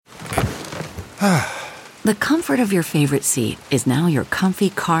The comfort of your favorite seat is now your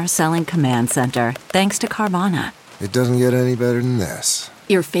comfy car selling command center, thanks to Carvana. It doesn't get any better than this.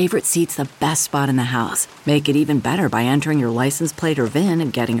 Your favorite seat's the best spot in the house. Make it even better by entering your license plate or VIN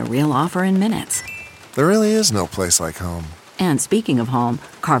and getting a real offer in minutes. There really is no place like home. And speaking of home,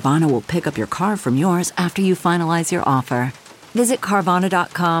 Carvana will pick up your car from yours after you finalize your offer. Visit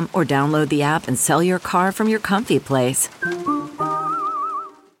Carvana.com or download the app and sell your car from your comfy place.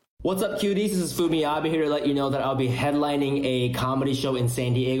 What's up, cuties? This is Fumi Abe here to let you know that I'll be headlining a comedy show in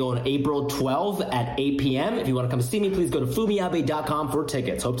San Diego on April 12th at 8 p.m. If you want to come see me, please go to fumiabe.com for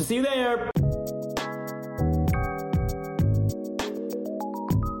tickets. Hope to see you there.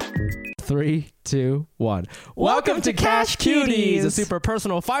 3, 2, 1. Welcome to Cash Cuties, a super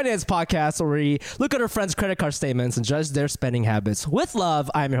personal finance podcast where we look at our friends' credit card statements and judge their spending habits. With love,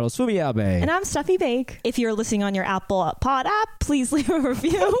 I'm your host, Fumi Abe. And I'm Steffi Bake. If you're listening on your Apple Pod app, please leave a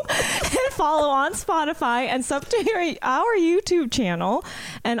review and follow on Spotify and sub to our YouTube channel.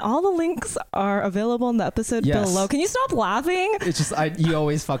 And all the links are available in the episode below. Can you stop laughing? It's just, you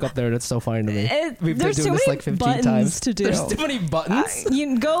always fuck up there, and it's so funny to me. We've been there's doing too this many like 15 buttons times. To do. There's too many buttons. You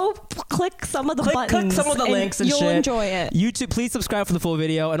can go click some of the buttons. Click some of the links and you'll shit. Enjoy it. YouTube, please subscribe for the full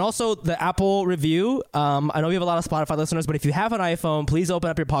video. And also the Apple review. I know we have a lot of Spotify listeners, but if you have an iPhone, please open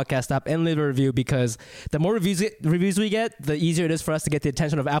up your podcast app and leave a review, because the more reviews we get, the easier it is for us to get the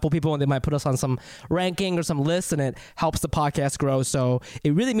attention of Apple people, and they might put us on some ranking or some list, and it helps the podcast grow. So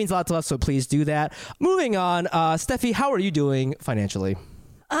it really means a lot to us, so please do that. Moving on, Steffi, how are you doing financially?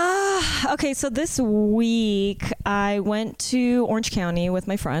 Okay, so this week I went to Orange County with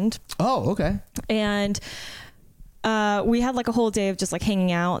my friend. Oh, okay. And we had like a whole day of just like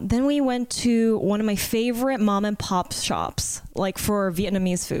hanging out. Then we went to one of my favorite mom and pop shops, like for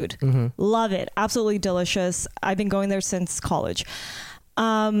Vietnamese food. Mm-hmm. Love it. Absolutely delicious. I've been going there since college. We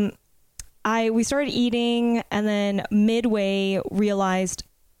started eating, and then midway realized,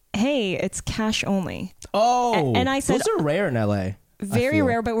 hey, it's cash only. Oh, and I said, those are rare in LA. Very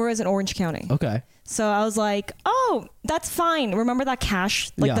rare, but we're in Orange County. Okay. So I was like, oh, that's fine. Remember that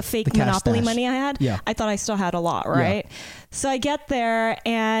cash, like the fake Monopoly stash. money I had? Yeah. I thought I still had a lot, right? Yeah. So I get there,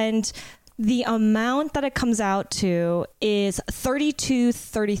 and the amount that it comes out to is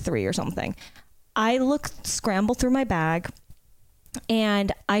 $32.33 or something. I scramble through my bag,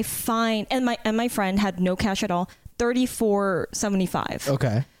 and I find, and my friend had no cash at all, $34.75.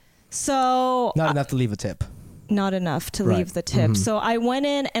 Okay. So not enough to leave a tip. Not enough to leave the tip. Mm-hmm. So I went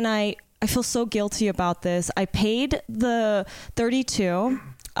in, and I feel so guilty about this. I paid the $32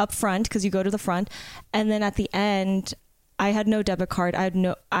 up front, because you go to the front, and then at the end I had no debit card.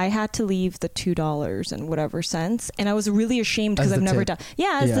 I had to leave the $2 and whatever cents, and I was really ashamed because I've never done.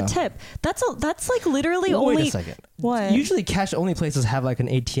 Yeah, as the tip. That's like literally only. Wait a second. What? Usually cash only places have like an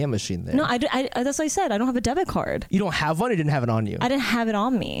ATM machine there. No, I that's what I said. I don't have a debit card. You don't have one? Or you didn't have it on you? I didn't have it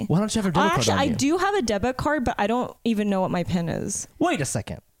on me. Why don't you have a debit card on you? I do have a debit card, but I don't even know what my PIN is. Wait a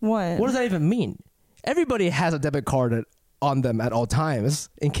second. What? What does that even mean? Everybody has a debit card on them at all times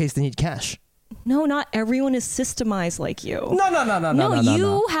in case they need cash. No, not everyone is systemized like you. No.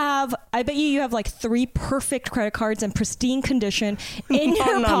 You have, I bet you have like 3 perfect credit cards in pristine condition in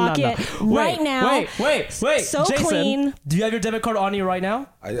your pocket right now. Wait. So Jason, clean. Do you have your debit card on you right now?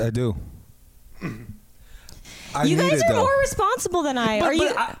 I do. You guys are more responsible than I.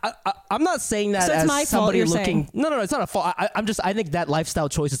 I'm not saying that so it's as my somebody fault, looking. No, it's not a fault. I think that lifestyle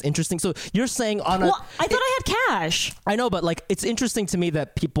choice is interesting. So you're saying I thought I had cash. I know, but like it's interesting to me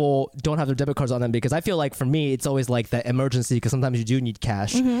that people don't have their debit cards on them, because I feel like for me it's always like that emergency, because sometimes you do need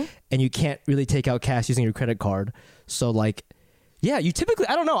cash, mm-hmm. and you can't really take out cash using your credit card. So like, yeah, you typically,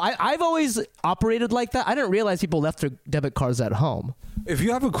 I don't know. I've always operated like that. I didn't realize people left their debit cards at home. If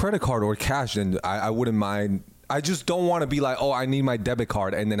you have a credit card or cash, then I wouldn't mind. I just don't want to be like, oh, I need my debit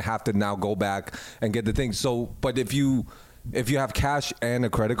card and then have to now go back and get the thing. So, but if you have cash and a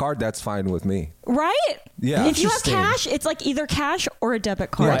credit card, that's fine with me. Right? Yeah. If you have cash, it's like either cash or a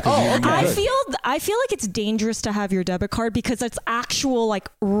debit card. Yeah, okay. I feel like it's dangerous to have your debit card, because it's actual like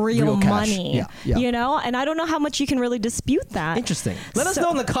real money. Yeah. You know? And I don't know how much you can really dispute that. Interesting. Let us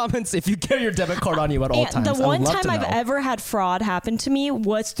know in the comments if you carry your debit card on you at all times. The one time I've ever had fraud happen to me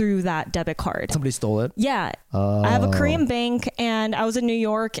was through that debit card. Somebody stole it? Yeah. I have a Korean bank, and I was in New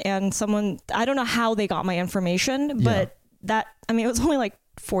York, and I don't know how they got my information, but it was only like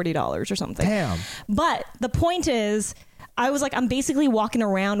 $40 or something. Damn. But the point is, I was like, I'm basically walking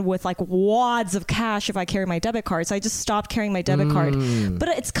around with like wads of cash if I carry my debit card. So I just stopped carrying my debit card. But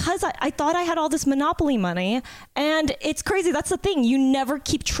it's because I thought I had all this Monopoly money. And it's crazy. That's the thing. You never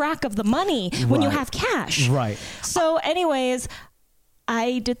keep track of the money when you have cash. Right. So anyways,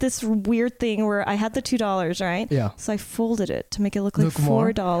 I did this weird thing where I had the $2, right? Yeah. So I folded it to make it look like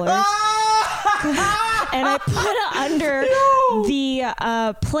more? $4. And I put it under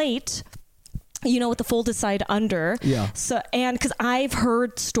the plate, with the folded side under. Yeah. So, and because I've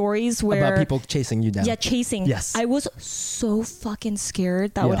heard stories where about people chasing you down. Yeah, chasing. Yes. I was so fucking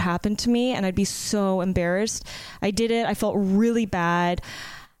scared that would happen to me, and I'd be so embarrassed. I did it. I felt really bad.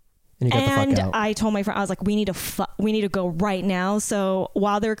 And you got the fuck out. I told my friend, I was like, we need to go right now. So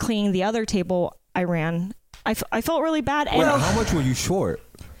while they're cleaning the other table, I ran. I felt really bad. Wait, how much were you short?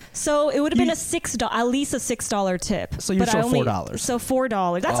 So it would have been at least a $6 tip. So you're short $4. So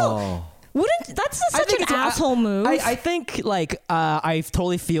 $4. That's that's such an asshole move. I think I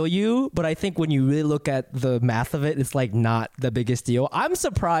totally feel you, but I think when you really look at the math of it, it's like not the biggest deal. I'm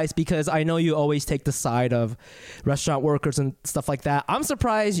surprised because I know you always take the side of restaurant workers and stuff like that. I'm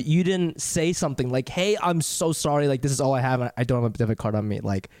surprised you didn't say something like, "Hey, I'm so sorry. Like this is all I have. And I don't have a debit card on me."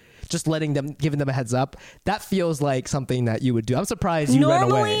 Like just giving them a heads up. That feels like something that you would do. I'm surprised you ran away.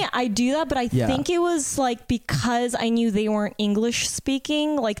 Normally I do that, but I think it was like because I knew they weren't English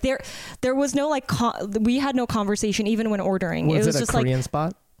speaking. Like there was no we had no conversation even when ordering. Was it was a just Korean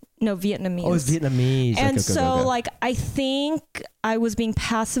spot? No, Vietnamese. Oh, it's Vietnamese. And okay. I think I was being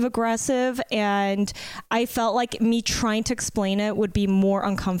passive aggressive, and I felt like me trying to explain it would be more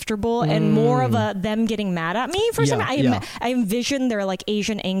uncomfortable and more of them getting mad at me for some. I envisioned their like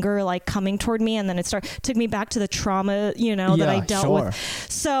Asian anger like coming toward me, and then took me back to the trauma, that I dealt with.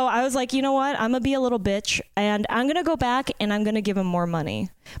 So I was like, you know what? I'm gonna be a little bitch, and I'm gonna go back and I'm gonna give them more money.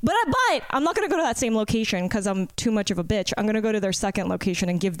 But I'm not gonna go to that same location because I'm too much of a bitch. I'm gonna go to their second location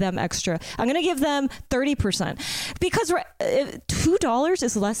and give them extra. I'm gonna give them 30% because $2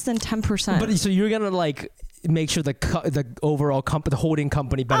 is less than 10%. But so you're gonna like make sure the overall company, the holding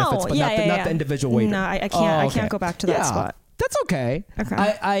company benefits, but not the individual waiter. No, I can't. I can't go back to that spot. That's okay. Okay.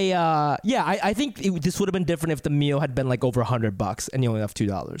 I think this would have been different if the meal had been like over $100 and you only have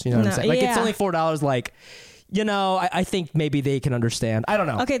 $2. You know what I'm saying? Like it's only $4. Like. I think maybe they can understand. I don't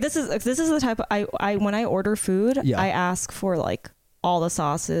know. Okay, this is the type of I when I order food, I ask for like all the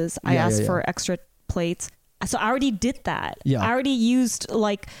sauces. I ask for extra plates. So I already did that. Yeah. I already used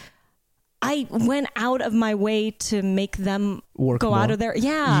I went out of my way to make them go out of there.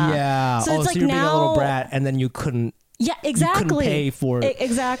 Yeah. Yeah. So it's like you're now being a little brat, and then you couldn't. Yeah, exactly. You couldn't pay for it.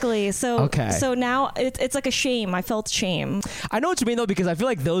 Exactly. So okay. So now it's like a shame. I felt shame. I know what you mean though, because I feel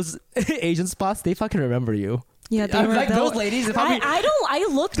like those Asian spots, they fucking remember you. Yeah, they were, like those ladies. If I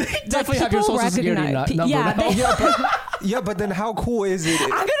looked. Definitely have your social security number. Yeah, but then how cool is it? I'm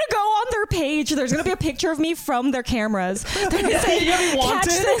gonna go on their page. There's gonna be a picture of me from their cameras. They're gonna say, "You're gonna be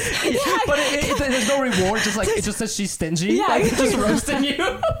wanted," but there's no reward. Just like it just says she's stingy. Yeah, like, just roasting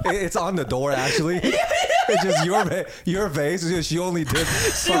you. It's on the door actually. It's just your face. She only tipped.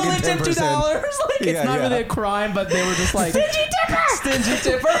 She only tipped $2. Like it's not really a crime, but they were just like stingy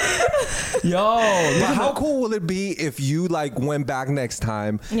tipper. Yo, but how cool will it be if you like went back next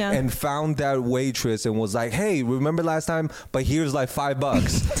time and found that waitress and was like, "Hey, remember last time? But here's like $5."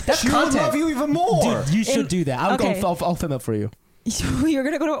 That's she content. would love you even more. Dude, you should do that. I'll film it for you. You're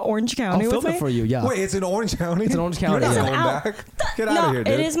gonna go to Orange County. I'll film it for you. Yeah. Wait, it's in Orange County. It's in Orange County. You're not going back. Get out of here,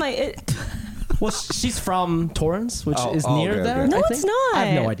 dude. It is my. Well, she's from Torrance, which is near there. No, I think. it's not. I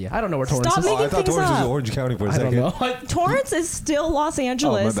have no idea. I don't know where Torrance is. I thought Torrance was Orange County for a second. I don't know. Torrance is still Los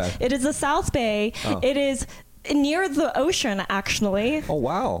Angeles. Oh, my bad. It is the South Bay. It is near the ocean, actually. Oh,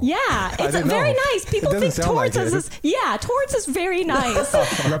 wow. Yeah, it's very nice. People think Torrance is Torrance is very nice.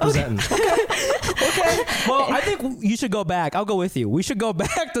 Representing. Okay. Well, I think you should go back. I'll go with you. We should go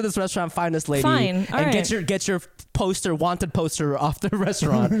back to this restaurant, find this lady, and get your wanted poster off the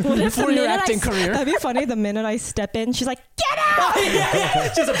restaurant for your acting career. That'd be funny. The minute I step in, she's like, "Get out!"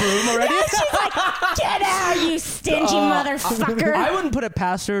 She's a broom already. Yeah, she's like, "Get out, you stingy motherfucker!" I wouldn't put it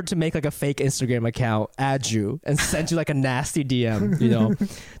past her to make like a fake Instagram account, add you, and send you like a nasty DM.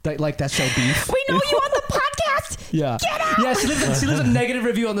 That show Beef. We know you on the podcast. Yeah. Get out. Yeah, she leaves a negative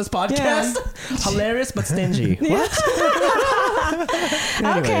review on this podcast. Yeah. Hilarious but stingy. Yeah. What?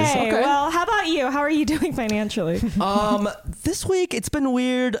 Okay. Well, how about you? How are you doing financially? This week it's been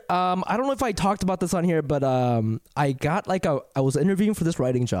weird. I don't know if I talked about this on here, but I got I was interviewing for this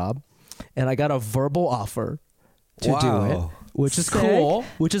writing job, and I got a verbal offer to do it, which is cool,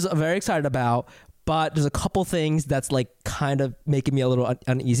 which is very excited about. But there's a couple things that's like kind of making me a little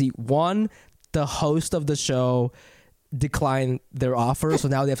uneasy. One, the host of the show declined their offer, so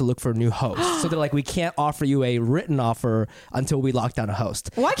now they have to look for a new host. So they're like, we can't offer you a written offer until we lock down a host.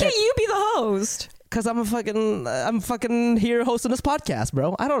 Why can't you be the host? Because I'm fucking here hosting this podcast,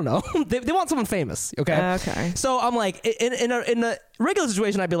 bro. I don't know. they want someone famous, okay? Okay. So I'm like, in a regular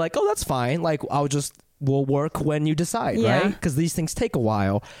situation, I'd be like, oh, that's fine. Like, we'll work when you decide, right? Because these things take a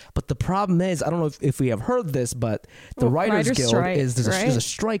while. But the problem is, I don't know if we have heard this, but the Writers Guild strike, there's right? a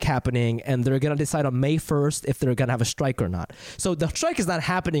strike happening, and they're going to decide on May 1st if they're going to have a strike or not. So the strike is not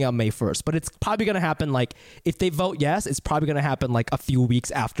happening on May 1st, but it's probably going to happen, like, if they vote yes, it's probably going to happen like a few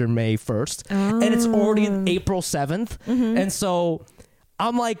weeks after May 1st. And it's already April 7th. And so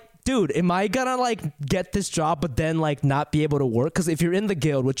I'm like, dude, am I gonna like get this job but then like not be able to work? Because if you're in the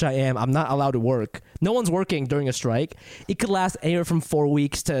guild, which I am, I'm not allowed to work. No one's working during a strike. It could last anywhere from 4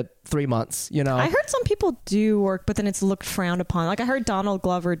 weeks to 3 months, you know? I heard some people do work, but then it's looked frowned upon. Like I heard Donald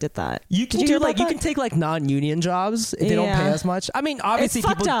Glover did that. You can you can take like non-union jobs if they don't pay as much. I mean, obviously it's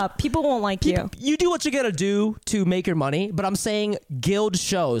fucked up. People won't like you. You do what you gotta do to make your money, but I'm saying guild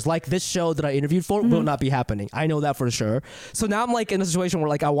shows like this show that I interviewed for will not be happening. I know that for sure. So now I'm like in a situation where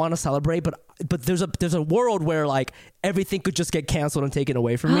like I want to celebrate, but there's a world where like everything could just get canceled and taken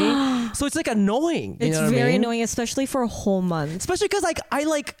away from me. So it's like annoying. It's very annoying, especially for a whole month. Especially because like I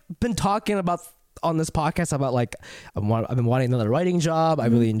like been talking about on this podcast about like I've been wanting another writing job. I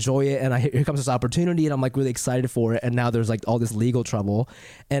really enjoy it, and here comes this opportunity, and I'm like really excited for it. And now there's like all this legal trouble,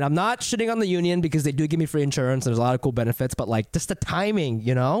 and I'm not shitting on the union because they do give me free insurance. There's a lot of cool benefits, but like just the timing,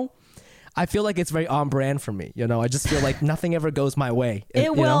 you know. I feel like it's very on brand for me. You know, I just feel like nothing ever goes my way.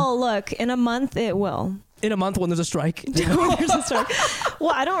 It will. Look, in a month, it will. In a month when there's a strike? When there's a strike.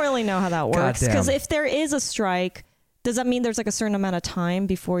 Well, I don't really know how that works. Because if there is a strike, does that mean there's like a certain amount of time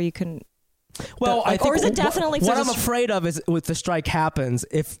before you can... Well, I think or is it definitely... What I'm afraid of is with the strike happens,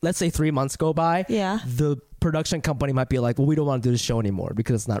 if let's say 3 months go by, the production company might be like, well, we don't want to do this show anymore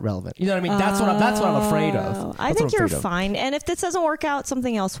because it's not relevant. You know what I mean? That's what I'm afraid of. I think you're fine. And if this doesn't work out,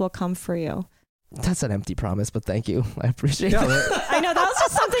 something else will come for you. That's an empty promise, but thank you. I appreciate it. I know, that was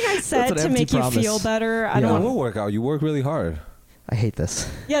just something I said to make you feel better. It will work out. You work really hard. I hate this.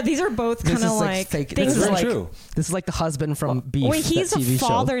 Yeah, these are both kind of like fake. Things this is like true. This is like the husband from Beef. Wait, he's a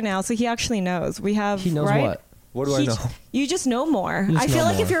father now, so he actually knows. He knows what? What do I know? You just know more. I feel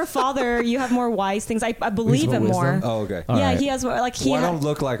like if you're a father, you have more wise things. I believe it more. Oh, okay. Yeah, he has more. Like I don't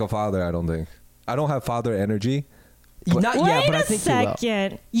look like a father. I don't think. I don't have father energy. Not yet, but I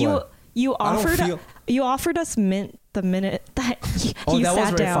think you will. You offered us mint the minute that he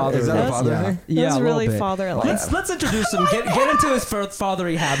sat down. Is that a father thing? Yeah, it was really father-like. Let's introduce him. Get into his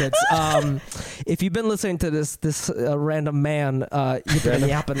fathery habits. If you've been listening to this random man, you've been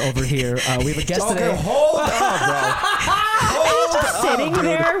yapping over here. We have a guest today. Hold on, bro. He's just sitting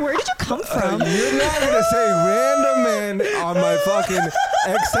there. Where did you come from? You're not gonna say random man on my fucking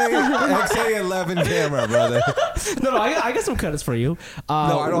XA11 camera, brother. No, I got some credits for you.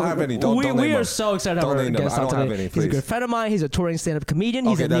 No, I don't have any. We are so excited to have our guest on today. He's a good friend of mine. He's a touring stand-up comedian.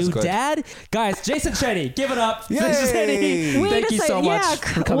 He's a new dad. Guys, Jason Cheny, give it up. Yay! Cheny, thank you so much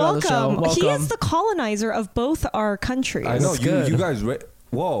for coming on the show. Welcome. He is the colonizer of both our countries. I know. You guys...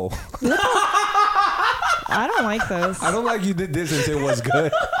 Whoa. I don't like those. I don't like you did this and say it was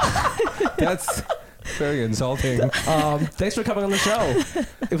good. That's very insulting. Thanks for coming on the show.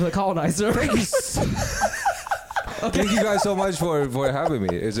 It was a colonizer. Thank you guys so much for having me.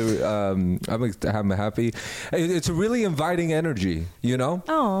 I'm happy. It's a really inviting energy, you know?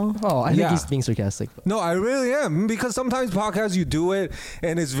 Oh, I think he's being sarcastic. No, I really am, because sometimes podcasts you do it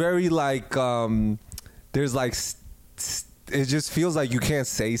and it's very like there's like it just feels like you can't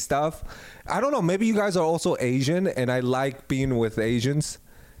say stuff. I don't know. Maybe you guys are also Asian, and I like being with Asians.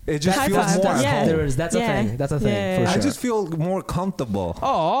 It just feels more at home. That's a thing. That's a thing. For sure. I just feel more comfortable.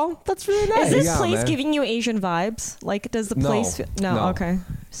 Oh, that's really nice. Is this place giving you Asian vibes? Like, does the place... No. Okay.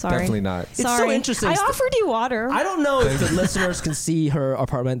 Sorry. Definitely not. It's so interesting. I offered you water. I don't know if the listeners can see her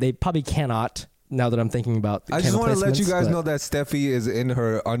apartment. They probably cannot, now that I'm thinking about the I just want to let you guys know that Steffi is in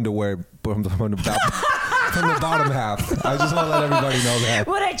her underwear from the bottom half. I just want to let everybody know that.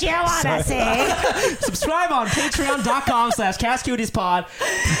 What did you want to say? Subscribe on patreon.com/CastCutiesPod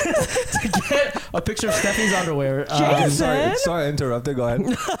to get a picture of Steffi's underwear. Sorry to interrupt. Go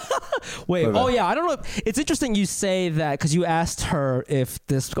ahead. Wait. Oh, yeah. I don't know. It's interesting you say that because you asked her if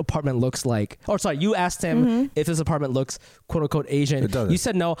this apartment looks like... Or sorry, you asked him if this apartment looks quote-unquote Asian. It doesn't. You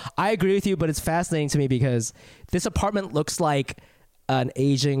said no. I agree with you, but it's fascinating to me because this apartment looks like an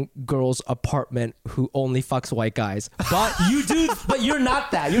Asian girl's apartment who only fucks white guys. But you do, but you're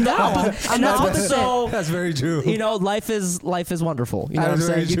not that. You're not. I'm the opposite. So, That's very true. you know, life is wonderful. You know That what I'm is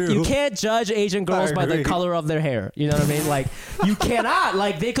saying? very You true. can't judge Asian girls by the agree. color of their hair. You know what I mean? Like, you cannot.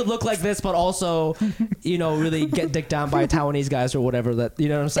 Like, they could look like this, but also, you know, really get dicked down by Taiwanese guys or whatever. That, you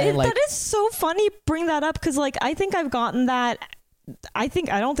know what I'm saying? Like, that is so funny. Bring that up because like I think I've gotten that. I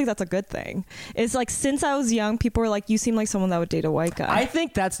don't think that's a good thing. It's like since I was young, people were like, "You seem like someone that would date a white guy." I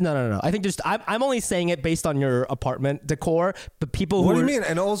think that's no. I think just I'm only saying it based on your apartment decor. But people who What do you mean?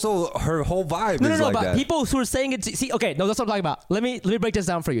 And also, her whole vibe is like but that. people who are saying it. See, okay, no, that's what I'm talking about. Let me break this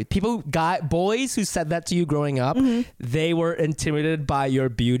down for you. Boys who said that to you growing up, they were intimidated by your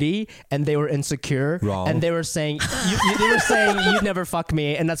beauty and they were insecure. Wrong. And they were saying you'd never fuck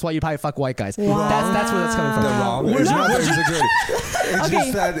me, and that's why you probably fuck white guys. Wow. That's where that's coming from. They're wrong. We're It's not- not insecurity. It's Okay.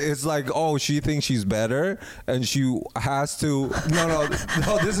 just that it's like, oh, she thinks she's better, and she has to. No.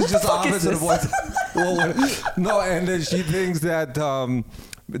 This is just the opposite of what. No, and then she thinks that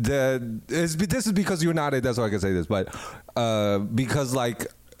this is because you're not it. That's why I can say this, but because like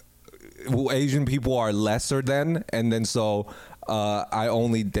Asian people are lesser than, and then so I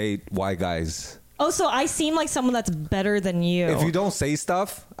only date white guys. Oh, so I seem like someone that's better than you. If you don't say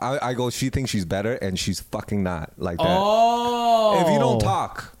stuff, I go, she thinks she's better, and she's fucking not like that. Oh, If you don't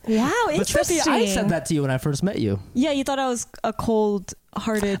talk, wow, But interesting. Tristy, I said that to you when I first met you. Yeah, you thought I was a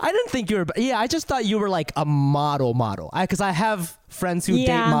cold-hearted. I didn't think you were. Yeah, I just thought you were like a model. Because I have friends who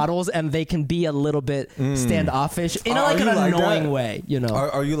Yeah. date models and they can be a little bit standoffish in Are like an you like annoying that? way. You know.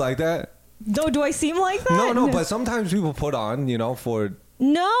 are you like that? Do I seem like that? No, but sometimes people put on, for.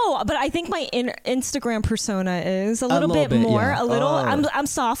 No, but I think my Instagram persona is a little little bit bit, more. yeah. A little. Oh. I'm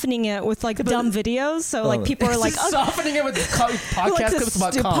softening it with like dumb videos. So like people are like, softening it with podcast Like clips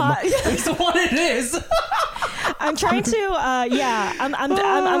about the cum. pod- It's what it is. I'm trying to,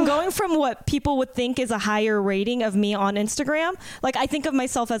 I'm going from what people would think is a higher rating of me on Instagram. Like I think of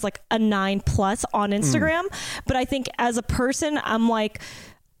myself as like a 9+ on Instagram, but I think as a person, I'm like.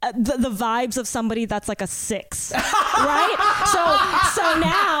 The vibes of somebody that's like a 6, right? So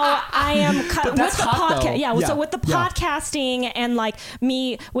now I am with that's the hot, though. podcast. Yeah, Yeah. so with the podcasting and like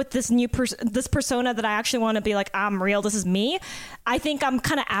me with this new this persona that I actually want to be like, I'm real. This is me. I think I'm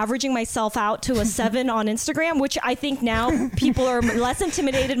kind of averaging myself out to a 7 on Instagram, which I think now people are less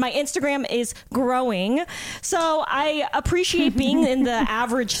intimidated. My Instagram is growing, so I appreciate being in the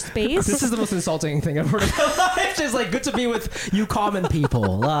average space. This is the most insulting thing I've heard in my life. Just like good to be with you common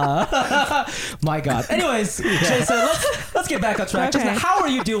people. My God. Anyways, Jason, let's get back on track. Okay. Jason, how are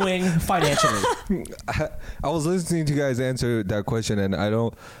you doing financially? I was listening to you guys answer that question, and I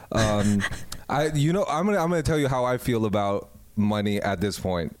don't. I'm gonna tell you how I feel about money at this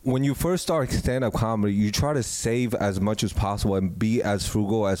point. When you first start stand-up comedy, you try to save as much as possible and be as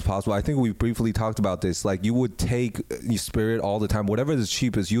frugal as possible. I think we briefly talked about this. Like you would take your Spirit all the time, whatever is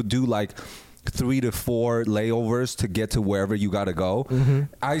cheapest. You do like 3 to 4 layovers to get to wherever you gotta go.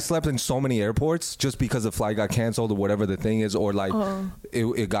 I slept in so many airports just because the flight got canceled or whatever the thing is, or like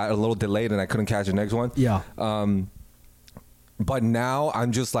it got a little delayed and I couldn't catch the next one. Yeah. But now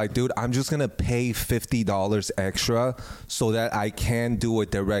I'm just like, dude, I'm just gonna pay $50 extra so that I can do a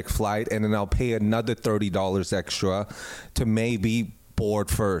direct flight, and then I'll pay another $30 extra to maybe board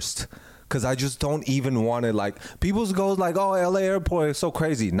first. Cause I just don't even want to, like, people go like, oh, LA airport is so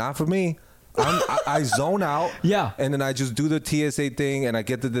crazy. Not for me. I zone out. Yeah. And then I just do the TSA thing, and I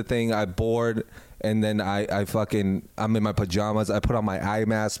get to the thing, I board, and then I'm in my pajamas. I put on my eye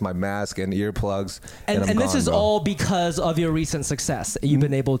mask, my mask, and earplugs. And I'm this gone, is bro. all because of your recent success. You've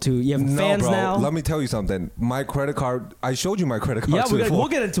been able to. You have fans bro, now. Let me tell you something. My credit card, I showed you my credit card. Yeah, we'll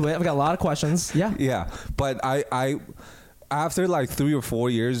get into it. I've got a lot of questions. Yeah. Yeah. But I after like 3 or 4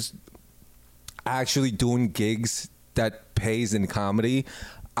 years actually doing gigs that pays in comedy,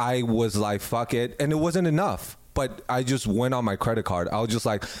 I was like, fuck it. And it wasn't enough. But I just went on my credit card. I was just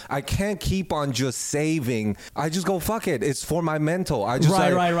like, I can't keep on just saving. I just go, fuck it. It's for my mental. I just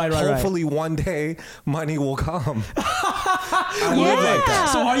Right. hopefully one day money will come. I live like that.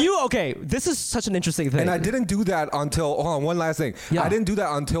 So are you okay? This is such an interesting thing. And I didn't do that until, hold on, one last thing. Yeah. I didn't do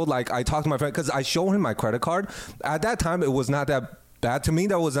that until like I talked to my friend, because I showed him my credit card. At that time, it was not that bad. To me,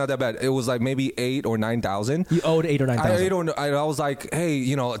 that was not that bad. It was like maybe 8,000 or 9,000. You owed 8,000 or 9,000. I was like, hey,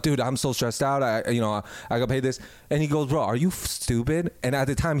 dude, I'm so stressed out. I gotta pay this. And he goes, bro, are you stupid? And at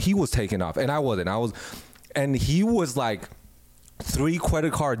the time, he was taking off, and I wasn't. And he was like 3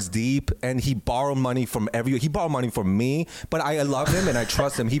 credit cards deep, and he borrowed money from he borrowed money from me, but I love him and I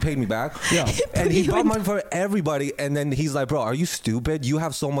trust him. He paid me back. Yeah. And he borrowed money for everybody, and then he's like, bro, are you stupid? You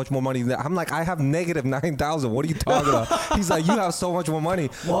have so much more money than that. I'm like, I have negative 9,000. What are you talking about? He's like, you have so much more money.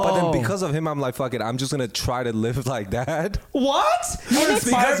 Whoa. But then because of him, I'm like, fuck it, I'm just gonna try to live like that. What? You were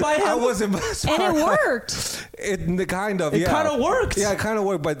inspired by him? I was inspired. And it worked. It kind of worked. Yeah, it kind of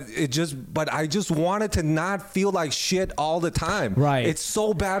worked, but I just wanted to not feel like shit all the time. Right. It's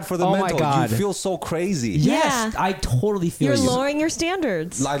so bad for the Oh my mental. God. You feel so crazy. Yes, Yeah. I totally feel You're you. lowering your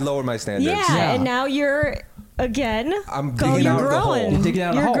standards. I lower my standards. Yeah, and now you're again. I'm go, digging you're out of the hole. growing. You're digging out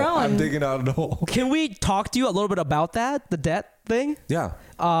of the You're hole. growing. I'm digging out of the hole. Can we talk to you a little bit about that, the debt thing? Yeah.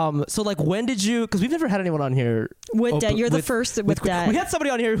 So like, when did you? Because we've never had anyone on here With debt. You're the first with debt. We had somebody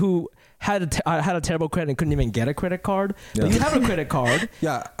on here who had a terrible credit and couldn't even get a credit card. Yeah. But you have a credit card.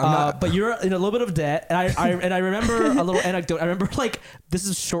 Yeah, I'm not- but you're in a little bit of debt. And I remember a little anecdote. I remember like this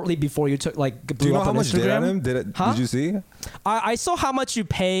is shortly before you took like blew Do you know up how on much debt Instagram. on him? Did you see? I saw how much you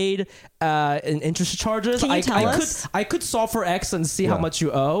paid in interest charges. Can you tell us? I could solve for X and see how Yeah. much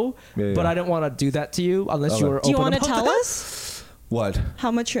you owe, Yeah, but yeah. I didn't want to do that to you unless you Okay. were. Do you want to tell us What? how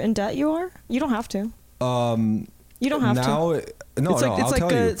much you're in debt you are? You don't have to. You don't have to. Now, no, It's no, like I'll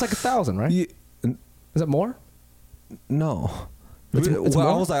tell you. it's like 1,000, right? You- Is it more? no. It's well,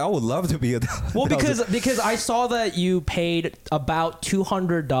 I more? was like, I would love to be a. Well, because I saw that you paid about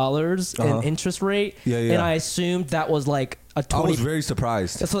 $200 in interest rate, Yeah, yeah. and I assumed that was like a I 20. was very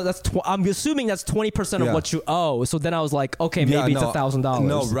surprised. So I'm assuming that's 20% of Yeah. what you owe. So then I was like, okay, maybe Yeah, it's no, $1,000.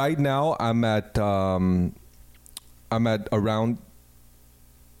 No, right now I'm at around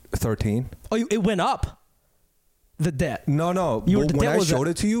 13. Oh, it went up. The debt. No. The When debt I was showed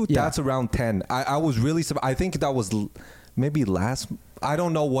it to you, Yeah. that's around 10. I was really I think that was maybe last. I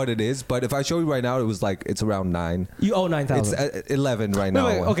don't know what it is, but if I show you right now, it was like it's around 9. You owe It's 9,000. at 11 right now.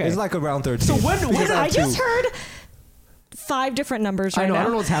 wait, okay. It's like around 13. So when Because I I have just two. heard 5 different numbers right I know. now. I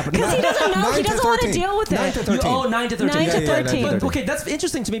don't know what's happening. Because he doesn't know. 9 He to doesn't want to 13. deal with 9 it. to You 13. owe 9 to 13. 9 to Yeah, yeah, 13. 9 to But, okay, that's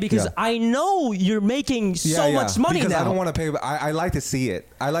interesting to me because Yeah. I know you're making so Yeah, much money because now. I don't want to pay. I like to see it.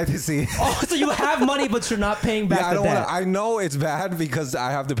 I like to see it. Oh, so you have money, but you're not paying back Yeah, I the don't debt. want to. I know it's bad because I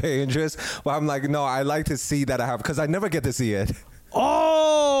have to pay interest, but I'm like, no, I like to see that I have because I never get to see it.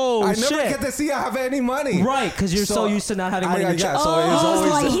 Oh, I shit. never get to see I have any money. Right, because you're so used to not having money in the check. so it's Oh,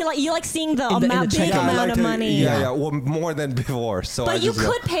 always. so like you like seeing the In the amount, check. big Yeah, I amount like of to- money. Yeah. Well, more than before. So I But you just,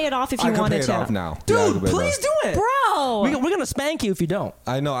 could pay it off if you I could wanted pay it to. off now. Dude, Yeah, I could pay it please off. do it. Bro, We're going to spank you if you don't.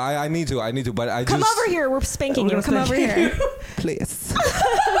 I know. I need to. I need to. But I come just over here. We're spanking We're you. gonna Come over spank here. you. please.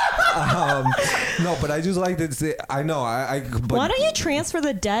 No, but I just like to say. I know. But Why don't you transfer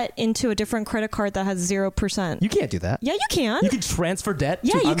the debt into a different credit card that has 0%? You can't do that. Yeah, you can. You can transfer debt.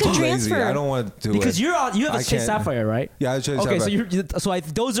 Yeah, to, you I'm can too lazy. transfer. I don't want to do because it. you have a I Chase can't. Sapphire, right? Yeah, I Chase Okay, Sapphire. so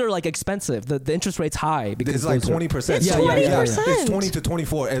those are like expensive. The interest rate's high because It's like those are- 20%. It's Yeah, yeah, yeah, 20%. It's 20 to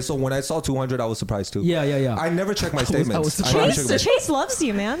 24. And so when I saw 200, I was surprised too. Yeah, yeah, yeah. I never check my I was statements. surprised. I never Chase, check my- Chase loves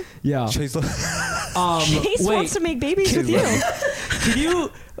you, man. Yeah. Chase. Chase wait. wants to make babies with you. Can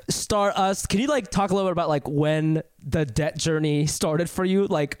you start us? Can you like talk a little bit about like when the debt journey started for you?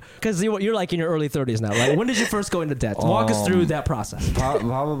 Like, because you're like in your early 30s now, right? When did you first go into debt? Walk us through that process.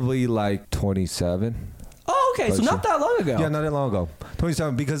 Probably like 27. Oh, okay. So not that long ago. Yeah, not that long ago.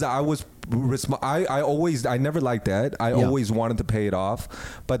 27 because I was I never liked that. I Yeah. always wanted to pay it off.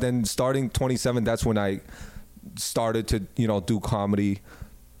 But then starting 27, that's when I started to, do comedy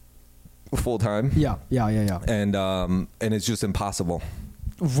full time. Yeah. And it's just impossible.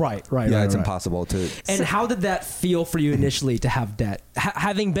 Right. Yeah, it's right. impossible to. And how did that feel for you initially to have debt?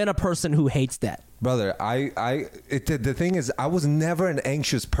 Having been a person who hates debt. Brother, the thing is, I was never an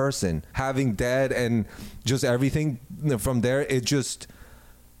anxious person. Having debt and just everything from there,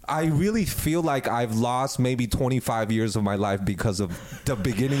 I really feel like I've lost maybe 25 years of my life because of the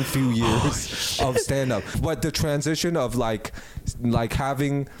beginning few years of stand-up. But the transition of like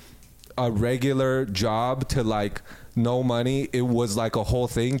having a regular job to like no money, it was like a whole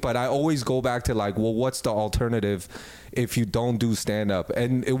thing. But I always go back to like, well, what's the alternative if you don't do stand-up?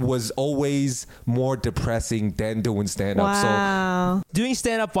 And it was always more depressing than doing stand-up. Wow. Doing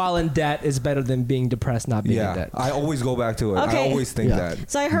stand-up while in debt is better than being depressed not So being in yeah, debt. I always go back to it. Okay. I always think Yeah.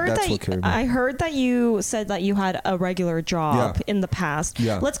 that. So I heard that's what carried me. I heard that you said that you had a regular job Yeah. in the past.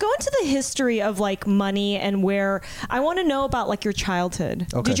 Yeah. Let's go into the history of like money and where I want to know about like your childhood.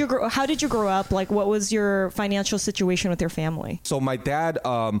 Okay. How did you grow up? Like what was your financial situation with your family? So my dad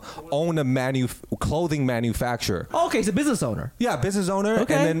owned a clothing manufacturer. Oh, okay, he's a business owner. Yeah, business owner.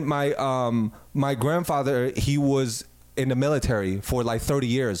 Okay. And then my grandfather, he was in the military for like 30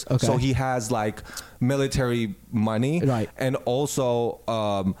 years. Okay. So he has like military money. Right. And also,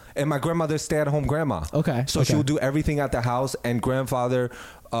 and my grandmother's stay-at-home grandma. Okay. So she would do everything at the house. And grandfather,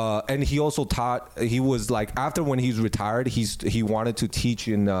 and he also taught. He was like, after when he's retired, he wanted to teach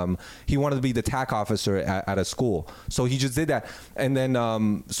in. He wanted to be the TAC officer at a school. So he just did that. And then,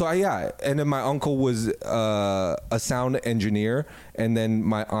 and then my uncle was a sound engineer. And then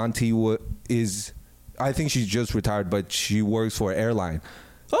my auntie is. I think she's just retired, but she works for an airline.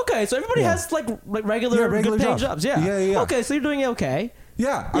 Okay, so everybody has like regular good paying jobs. Yeah. Yeah. Okay, so you're doing okay.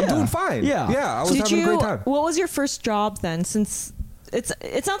 Yeah, I'm doing fine. Yeah, I was having a great time. What was your first job then? Since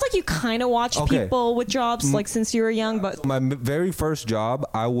it sounds like you kind of watched people with jobs like since you were young, but my very first job,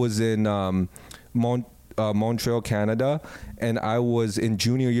 I was in Montreal, Canada, and I was in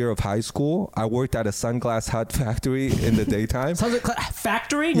junior year of high school. I worked at a Sunglass Hut factory in the daytime.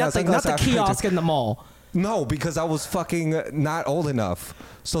 Factory? Yeah, not the kiosk in the mall. No, because I was fucking not old enough.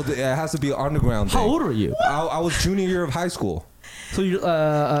 So it has to be an underground thing. How old were you? I was junior year of high school. So you're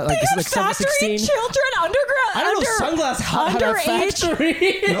like factory 16? children underground. I don't know. Sunglass had a factory.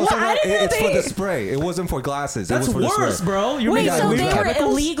 No, it's for the spray. It wasn't for glasses. That's it was for worse, the spray. bro. Wait, so they were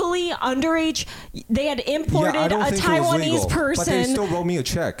illegally underage. They had imported a Taiwanese person. But they still wrote me a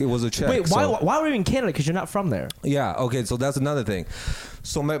check. It was a check. Wait, why were you in Canada? Because you're not from there. Yeah. Okay. So that's another thing.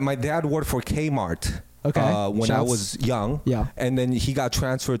 So my dad worked for Kmart. Okay. When I was young. Yeah. And then he got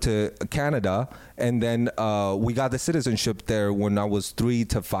transferred to Canada. And then we got the citizenship there when I was 3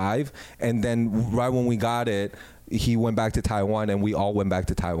 to 5. And then right when we got it, he went back to Taiwan and we all went back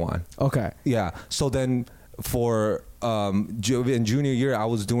to Taiwan. Okay. Yeah. So then for in junior year, I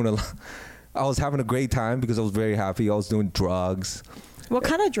was having a great time because I was very happy. I was doing drugs. What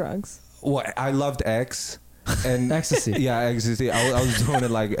kind of drugs? Well, I loved X. And ecstasy. Yeah, ecstasy. I was doing it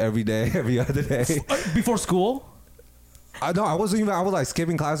like every day, every other day. Before school? I was like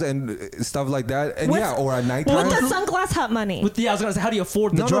skipping class and stuff like that. And or at nighttime. With the Sunglass Hut money. I was gonna say, how do you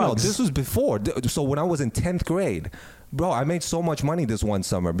afford the drugs? No, this was before. So when I was in 10th grade, bro, I made so much money this one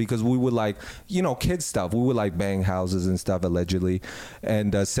summer because we would like, kids stuff. We would like bang houses and stuff allegedly,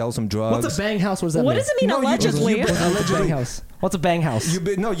 and sell some drugs. What's a bang house? What does that mean? What does it mean allegedly? Allegedly. Bang house. What's a bang house? You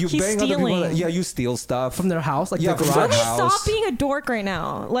bang stealing. other people. Yeah, you steal stuff from their house, like their garage. Ruby, stop being a dork right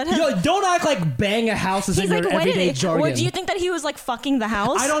now. Let him. Yo, don't act like bang a house is in your everyday jargon. What do you think that he was like fucking the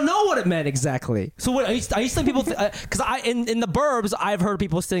house? I don't know what it meant exactly. So what? Are you stealing people? Because in the burbs, I've heard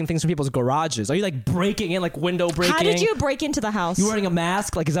people stealing things from people's garages. Are you like breaking in, like window breaking? How did you break into the house? You wearing a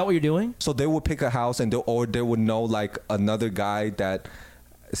mask? Like, is that what you're doing? So they would pick a house, and they would know like another guy that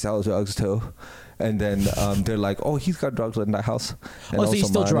sells drugs too. And then they're like, "Oh, he's got drugs in that house." And so you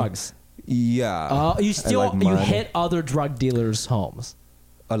steal drugs? Yeah. You hit other drug dealers' homes?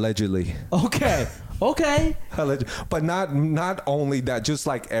 Allegedly. Okay. But not only that, just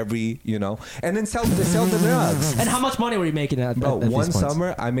like every, and then sell the drugs. And how much money were you making at one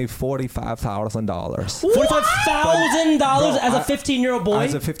summer I made $45,000. $45,000 as a 15-year-old boy?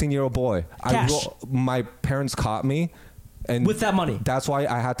 As a 15-year-old boy. Cash. My parents caught me. And with that money, that's why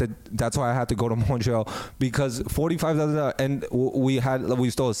I had to go to Montreal, because $45,000, and we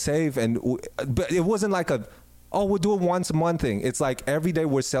stole a safe, but it wasn't like we'll do it once a month thing. It's like every day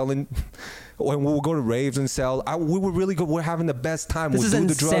we're selling. When we'll go to raves and sell, we were really good. We're having the best time. This is in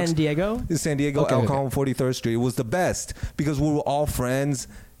the drugs. San Diego? In San Diego, El Cajon, 43rd Street. It was the best because we were all friends.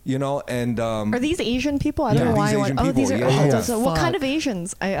 And are these Asian people? I don't know why. These are what kind of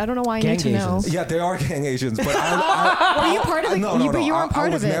Asians? I don't know why I need to know. Yeah, they are gang Asians, but were you part of it? No, but you weren't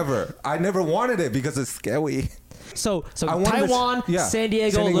part of it. I never wanted it because it's scary. So Taiwan, San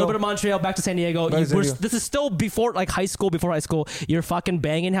Diego, a little bit of Montreal, back to San Diego. This is still before high school. You're fucking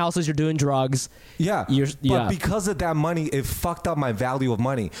banging houses. You're doing drugs. Yeah. But because of that money, it fucked up my value of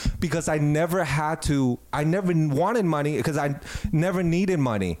money. Because I never wanted money because I never needed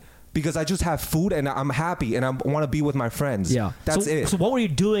money. Because I just have food and I'm happy and I want to be with my friends. Yeah. That's it. So what were you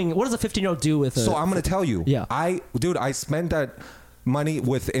doing? What does a 15-year-old do with it? So I'm going to tell you. Yeah. I spent that money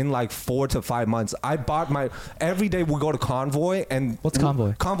within like 4 to 5 months. I bought every day we go to Convoy. And what's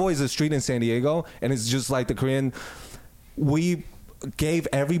Convoy? Convoy is a street in San Diego, and it's just like the Korean. We gave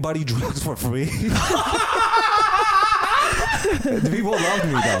everybody drugs for free. People loved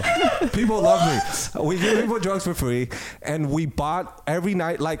me though. People loved me. We gave people drugs for free, and we bought every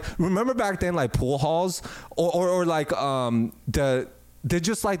night. Like, remember back then, like pool halls or like they're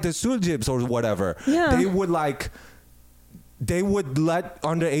just like the sujibs or whatever. Yeah. They would like they would let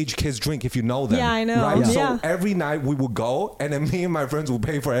underage kids drink if you know them. Yeah, I know. Right? Yeah. So every night we would go, and then me and my friends would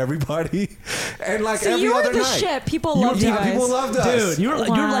pay for everybody. And like So every you were other the night. shit. People loved you Yeah, guys. people loved us. Dude, you're like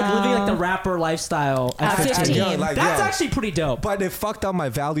living like the rapper lifestyle at At 15. 15. Yeah, like, That's yeah. actually pretty dope. But it fucked up my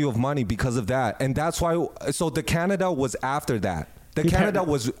value of money because of that. And that's why, so the Canada was after that. The Canada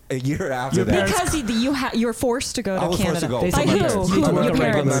was a year after that. Because you were forced to go to I was Canada. forced to go. They By said my who? parents. Who? You took Your a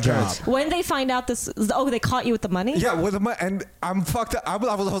regular parents. job. When they find out this, they caught you with the money? Yeah, and I'm fucked up. I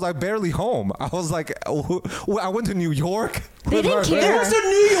was like barely home. I was like, I went to New York. They didn't care. You was in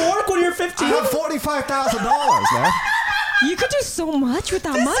New York when you're 15? I have $45,000, man. You could do so much with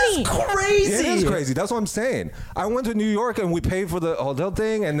that money. Crazy. It is crazy. That's what I'm saying. I went to New York and we paid for the hotel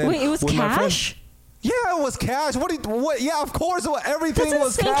thing, and then Wait, it was with my friends- cash? Yeah, it was cash. What? Yeah, of course. Everything That's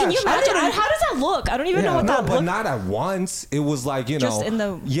was insane. cash. Can you imagine? How does that look? I don't even know what no, that but looks. not at once. It was like, Just in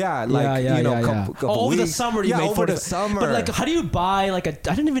the- couple over the weeks. summer, you yeah, made over the 40. summer. But like, how do you buy like I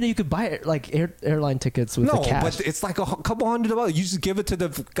didn't even know you could buy like airline tickets with the no, cash. but it's like a couple $100. You just give it to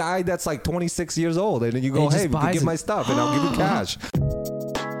the guy that's like 26 years old, and then you go, he just "Hey, you can buys get it. my stuff, and I'll give you cash."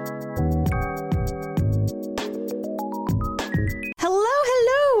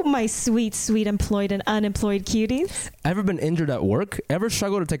 Hello, my sweet, sweet employed and unemployed cuties. Ever been injured at work? Ever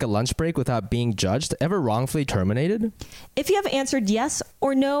struggled to take a lunch break without being judged? Ever wrongfully terminated? If you have answered yes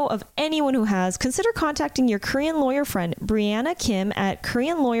or no of anyone who has, consider contacting your Korean lawyer friend, Brianna Kim, at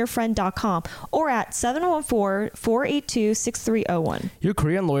KoreanLawyerFriend.com or at 714-482-6301. Your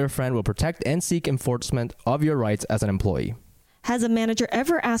Korean lawyer friend will protect and seek enforcement of your rights as an employee. Has a manager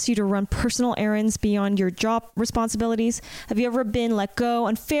ever asked you to run personal errands beyond your job responsibilities? Have you ever been let go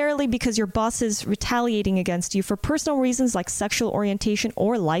unfairly because your boss is retaliating against you for personal reasons like sexual orientation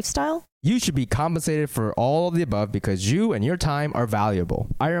or lifestyle? You should be compensated for all of the above because you and your time are valuable.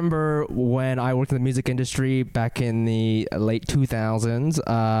 I remember when I worked in the music industry back in the late 2000s,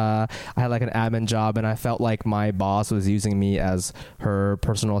 I had like an admin job and I felt like my boss was using me as her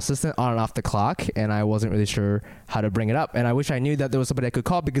personal assistant on and off the clock, and I wasn't really sure how to bring it up. And I wish I knew that there was somebody I could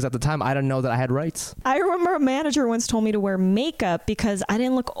call because at the time I didn't know that I had rights. I remember a manager once told me to wear makeup because I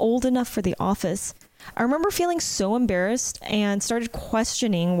didn't look old enough for the office. I remember feeling so embarrassed and started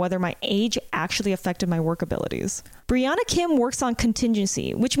questioning whether my age actually affected my work abilities. Brianna Kim works on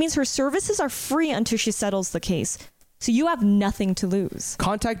contingency, which means her services are free until she settles the case. So you have nothing to lose.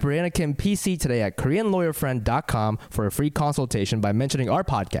 Contact Brianna Kim PC today at KoreanLawyerFriend.com for a free consultation by mentioning our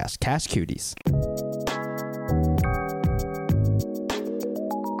podcast, Cash Cuties.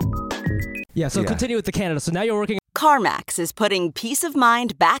 Yeah, so continue with the Canada. So now you're working. CarMax is putting peace of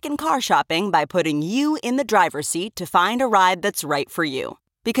mind back in car shopping by putting you in the driver's seat to find a ride that's right for you.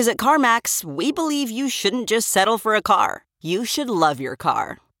 Because at CarMax, we believe you shouldn't just settle for a car. You should love your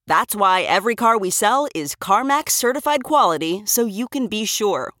car. That's why every car we sell is CarMax certified quality, so you can be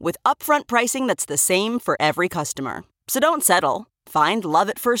sure with upfront pricing that's the same for every customer. So don't settle. Find love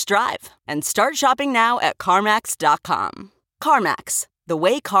at first drive and start shopping now at CarMax.com. CarMax, the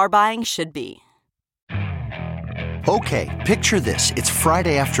way car buying should be. Okay, picture this. It's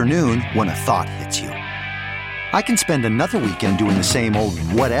Friday afternoon when a thought hits you. I can spend another weekend doing the same old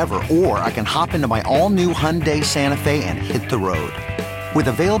whatever, or I can hop into my all-new Hyundai Santa Fe and hit the road. With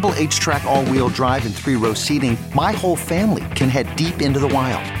available H-Track all-wheel drive and 3-row seating, my whole family can head deep into the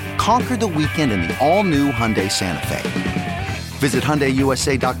wild. Conquer the weekend in the all-new Hyundai Santa Fe. Visit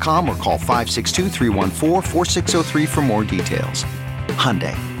HyundaiUSA.com or call 562-314-4603 for more details.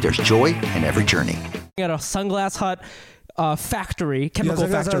 Hyundai, there's joy in every journey. At a Sunglass Hut factory, chemical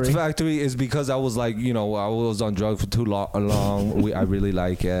factory. factory. Is because I was like, I was on drugs for too long. I really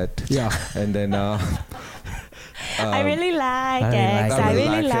like it. Yeah. And then I really like it. I really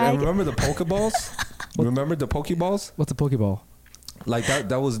like it. like And it. remember the Pokeballs? Remember the Pokeballs? What's a Pokeball? Like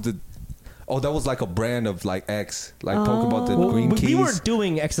that was the. Oh, that was like a brand of like X, like Pokeball, the green keys. We weren't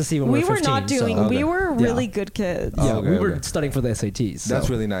doing ecstasy when we We were were 15. not doing. So. We were really Yeah. good kids. Yeah, okay, we were okay. studying for the SATs. So. That's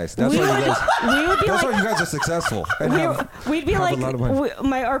really nice. That's We why would, you guys. we would be That's like, why you guys are successful. And we'd be have like, a lot of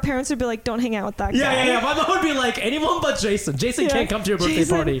money. our parents would be like, don't hang out with that Yeah, guy. yeah, yeah. My mom would be like, anyone but Jason. Jason Yeah. can't come to your birthday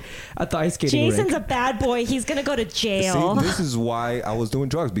Jason- party at the ice skating Jason's rink. a bad boy. He's gonna go to jail. See, this is why I was doing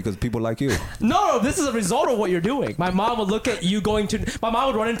drugs, because people like you. No, this is a result of what you're doing. My mom would look at you going to. My mom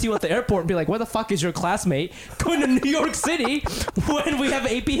would run into you at the airport and be like, "Where the fuck is your classmate going to New York City when we have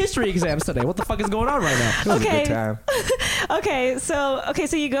AP history exams today? What the fuck is going on right now?" It was a Okay. good time. okay, so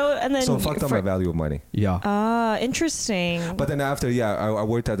you go and then. So fucked up my value of money. Yeah. Interesting. But then after, I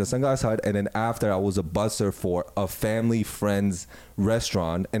worked at the Sunglass Hut, and then after I was a busser for a family friend's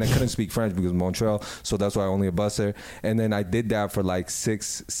restaurant, and I couldn't speak French because Montreal, so that's why I only a busser. And then I did that for like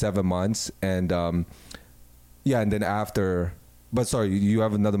 6-7 months, and Yeah, and then after, but sorry, you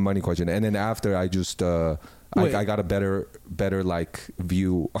have another money question. And then after, I just I got a better like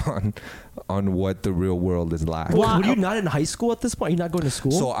view on what the real world is like. Were you not in high school at this point? You're not going to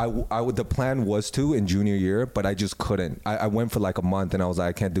school? So the plan was to in junior year, but I just couldn't. I went for like a month, and I was like,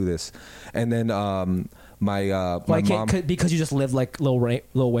 I can't do this. And then my mom, because you just lived like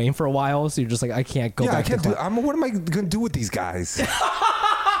Lil Wayne for a while, so you're just like, I can't go back. I can't do. What am I gonna do with these guys?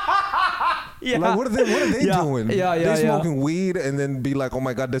 Yeah. Like, what are they doing? Yeah. They're smoking weed and then be like, oh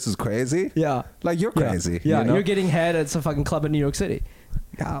my God, this is crazy. Yeah. Like, you're crazy. Yeah. You know? You're getting head at some fucking club in New York City.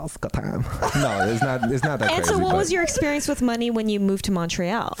 Yeah, it's good time. No, it's not that crazy. And so what was your experience with money when you moved to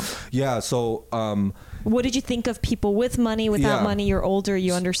Montreal? Yeah, so what did you think of people with money, without money? You're older,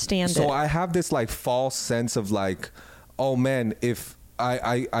 you understand it. So I have this like false sense of like, oh man, if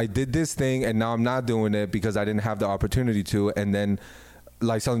I did this thing and now I'm not doing it because I didn't have the opportunity to, and then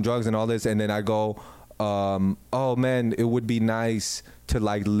like selling drugs and all this, and then I go, oh man, it would be nice to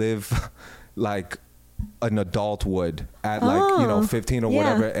like live like an adult would at like 15 or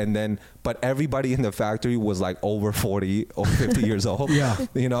whatever, and then but everybody in the factory was like over 40 or 50 years old.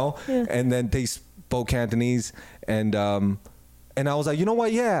 And then they spoke Cantonese, and I was like, you know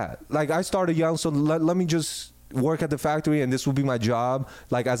what, like I started young, so let me just work at the factory and this will be my job,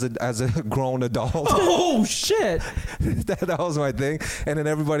 like as a grown adult. Oh shit. that was my thing. And then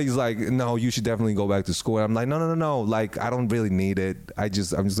everybody's like, no, you should definitely go back to school. And I'm like, no, like I don't really need it. I'm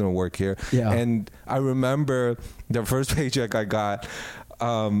just gonna work here. And I remember the first paycheck I got,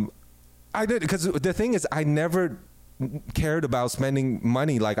 I did, because the thing is I never cared about spending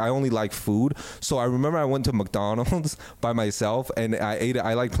money. Like I only like food. So I remember I went to McDonald's by myself and I ate it.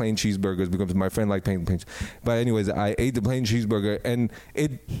 I like plain cheeseburgers because my friend liked plain. But anyways, I ate the plain cheeseburger, and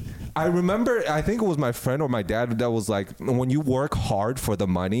I remember, I think it was my friend or my dad that was like, when you work hard for the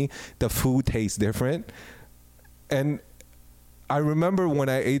money, the food tastes different. And I remember when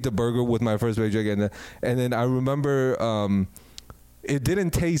I ate the burger with my first paycheck, and then I remember it didn't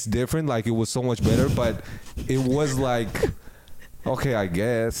taste different, like it was so much better, but it was like, okay, I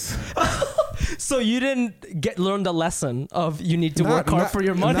guess. So you didn't learn the lesson of you need to work hard for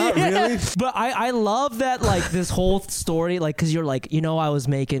your money? Not really. But I love that, like this whole story, like, because you're like, I was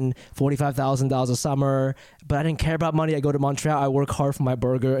making $45,000 a summer, but I didn't care about money. I go to Montreal, I work hard for my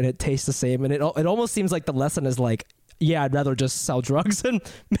burger, and it tastes the same. And it almost seems like the lesson is like, I'd rather just sell drugs and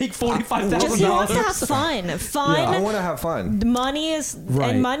make $45,000. He wants to have fun. I want to have fun. The money is,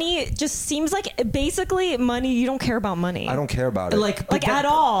 and money just seems like basically money. You don't care about money. I don't care about it. Like at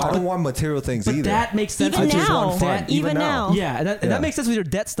all. I don't want material things either. That makes sense. Even I just want fun. Even now. Yeah, and that makes sense with your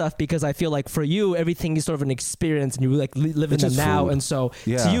debt stuff, because I feel like for you, everything is sort of an experience, and you like live in the now. Food. And so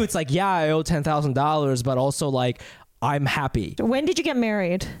to you, it's like, I owe $10,000, but also like I'm happy. When did you get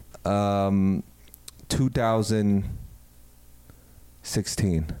married?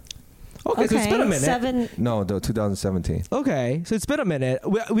 2016. Okay, so it's been a minute. No, 2017. Okay, so it's been a minute.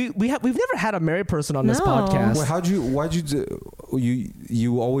 We've never had a married person on this podcast. Well, why'd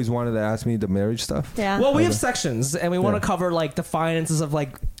you always wanted to ask me the marriage stuff? Yeah. Well, we have sections, and we want to cover like the finances of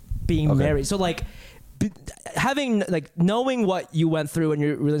like being married. So like having like knowing what you went through and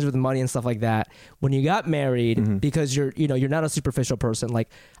your relationship with money and stuff like that when you got married, because you're not a superficial person. Like,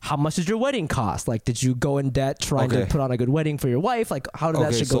 how much did your wedding cost? Like, did you go in debt trying to put on a good wedding for your wife? Like, how did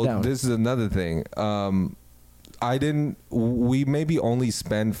that shit go down? This is another thing. We maybe only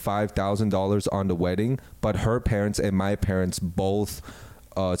spend $5,000 on the wedding, but her parents and my parents both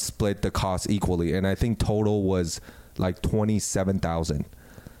split the cost equally, and I think total was like $27,000.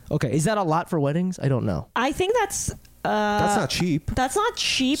 Okay, is that a lot for weddings? I don't know. I think that's not cheap. That's not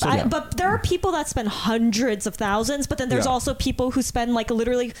cheap. So, but there are people that spend hundreds of thousands, but then there's also people who spend like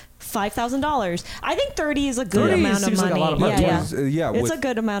literally $5,000. I think 30 is a good amount of money. Like a lot of money. It's a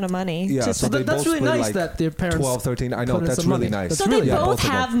good amount of money. Yeah, so that's really nice like that their parents 12, 13. I know, that's really nice. So they both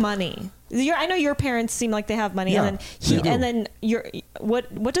have money. I know your parents seem like they have money, and then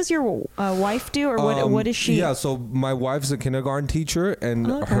what does your wife do, or what is she? Yeah, so my wife's a kindergarten teacher, and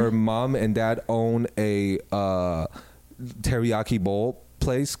her mom and dad own a teriyaki bowl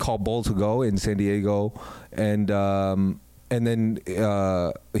place called Bowl to Go in San Diego, and then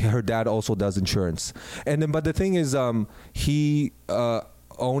her dad also does insurance, and then but the thing is, he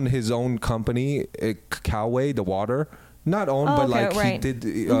owned his own company, Cowway, the water. Not owned, but he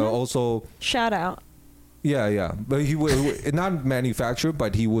did also. Shout out. Yeah. But he was not manufactured,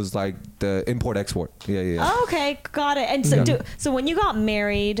 but he was like the import export. Yeah. Oh, okay, got it. And so, so when you got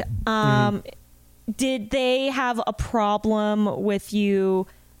married, did they have a problem with you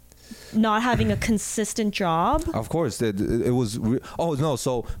not having a consistent job? Of course, it was. Oh no!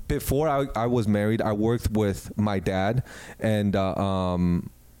 So before I was married, I worked with my dad, and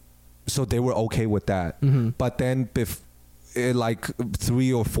so they were okay with that. But then, like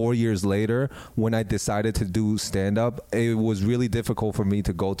 3 or 4 years later, when I decided to do stand up, it was really difficult for me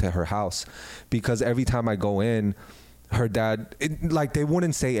to go to her house because every time I go in, her dad, like they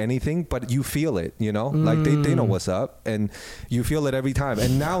wouldn't say anything, but you feel it, you know, like they know what's up, and you feel it every time.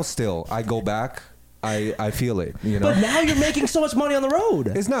 And now still, I go back, I feel it, you know. But now you're making so much money on the road.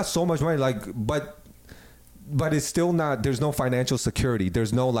 It's not so much money, like, but it's still not, there's no financial security.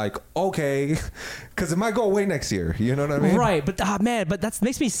 There's no like, okay, because it might go away next year. You know what I mean? Right. But man, but that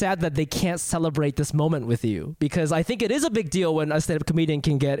makes me sad that they can't celebrate this moment with you, because I think it is a big deal when a stand-up comedian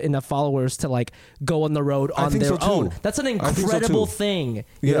can get enough followers to like go on the road on their own. That's an incredible thing.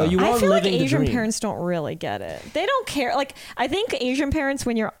 You know, you I are feel like living the Asian dream. parents don't really get it. They don't care. Like, I think Asian parents,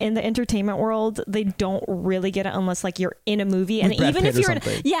 when you're in the entertainment world, they don't really get it unless like you're in a movie. And Brad even Pitt if you're or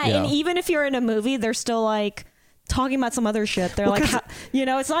something. and even if you're in a movie, they're still like talking about some other shit. They're like, you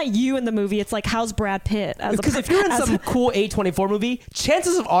know, it's not you in the movie. It's like, how's Brad Pitt? Because if you're in some cool A24 movie,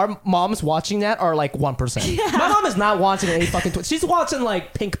 chances of our moms watching that are like 1%. Yeah. My mom is not watching any fucking. She's watching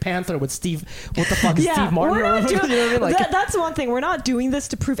like Pink Panther with Steve. What the fuck is Steve Martin? We're not doing, you know what I mean? Like, that's one thing. We're not doing this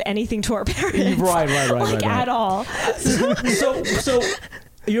to prove anything to our parents. Right. Like at all. So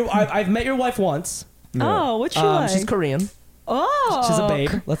I've met your wife once. Oh, what's she like? She's Korean. Oh, She's a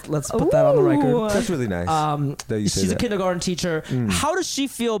babe. Let's put that on the record. That's really nice. That you say she's that. a kindergarten teacher. How does she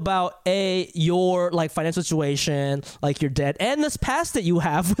feel about your like financial situation, like your debt, and this past that you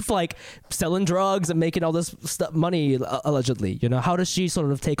have with like selling drugs and making all this money allegedly? You know, how does she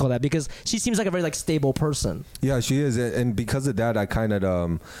sort of take all that? Because she seems like a very like stable person. Yeah, she is, and because of that, I kind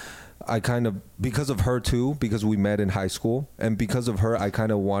of because of her too, because we met in high school, and because of her, I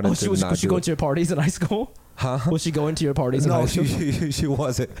kind of wanted to. Was she going to your parties in high school? Huh? Was she going to your parties in high school? No, she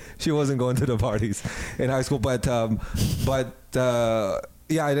wasn't. She wasn't going to the parties in high school. But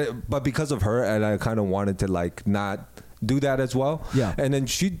because of her, and I kind of wanted to like not do that as well. Yeah. And then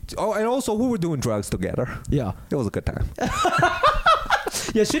and also we were doing drugs together. Yeah. It was a good time.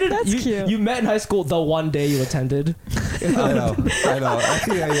 Yeah, she did. That's cute. You met in high school the one day you attended. I know.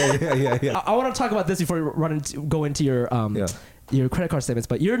 Yeah. I want to talk about this before we go into your your credit card statements.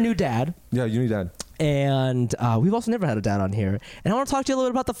 But you're a new dad. Yeah, you need that. And we've also never had a dad on here. And I want to talk to you a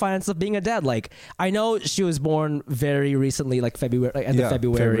little bit about the finances of being a dad. Like, I know she was born very recently, like February, like end of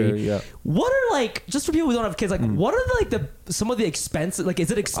February. Yeah. What are like, just for people who don't have kids, like what are some of the expenses? Like,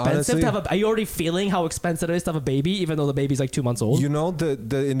 is it expensive Honestly, to have are you already feeling how expensive it is to have a baby, even though the baby's like 2 months old? You know, the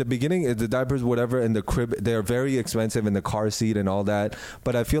in the beginning, the diapers, whatever, and the crib, they're very expensive, and the car seat and all that.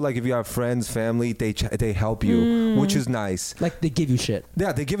 But I feel like if you have friends, family, they help you, which is nice. Like, they give you shit.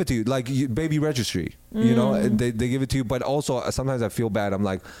 Yeah, they give it to you, like baby registry. You know, they give it to you. But also, sometimes I feel bad. I'm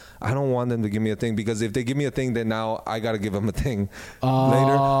like, I don't want them to give me a thing, because if they give me a thing, then now I got to give them a thing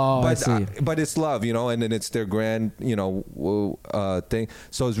later. But but it's love, you know, and then it's their grand, you know, thing.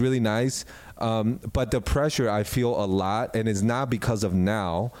 So it's really nice. But the pressure I feel a lot, and it's not because of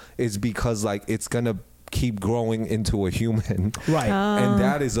now. It's because like it's gonna keep growing into a human, right? And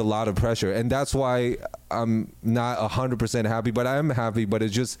that is a lot of pressure, and that's why I'm not 100% happy, but I am happy. But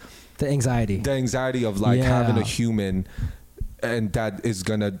it's just the anxiety of like having a human, and that is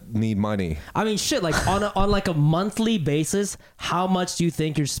gonna need money. I mean, shit. Like on like a monthly basis, how much do you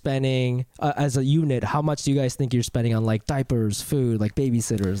think you're spending as a unit? How much do you guys think you're spending on like diapers, food, like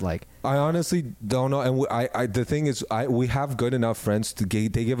babysitters? Like, I honestly don't know. And I the thing is, we have good enough friends to they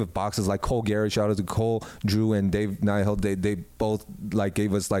give us boxes, like Cole Garrett. Shout out to Cole, Drew, and Dave Nihil. They both like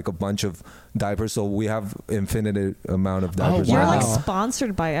gave us like a bunch of diapers, so we have infinite amount of diapers. You're wow. like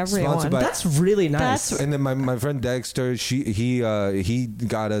sponsored by everyone. That's really nice. And then my friend Dexter, he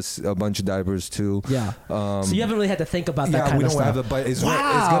got us a bunch of diapers too. Yeah. So you haven't really had to think about that kind we of don't stuff. have it, but it's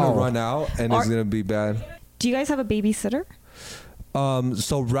gonna run out, and it's gonna be bad. Do you guys have a babysitter?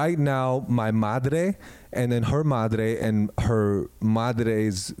 So right now, my madre, and then her madre, and her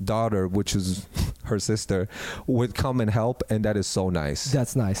madre's daughter, which is her sister, would come and help, and that is so nice.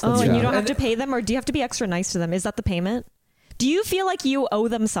 That's nice. And you don't have to pay them, or do you have to be extra nice to them? Is that the payment? Do you feel like you owe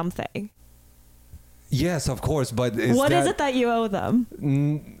them something? Yes, of course, but what is it that you owe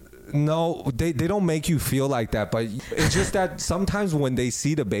them? No, they don't make you feel like that, but it's just that sometimes when they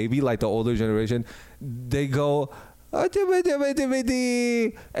see the baby, like the older generation, they go, and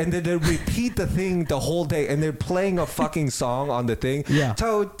then they repeat the thing the whole day, and they're playing a fucking song on the thing. Yeah.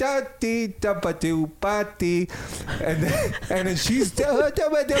 And then she's and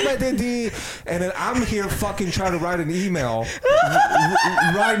then I'm here fucking trying to write an email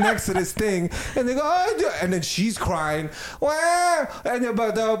right next to this thing, and they go, oh, and then she's crying, and then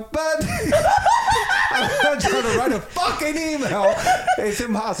but I'm trying to write a fucking email. It's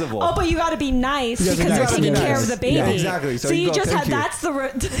impossible. Oh, but you got to be nice because you're gotta taking be care nice. of the baby. Yeah, exactly. So you go, just thank had you.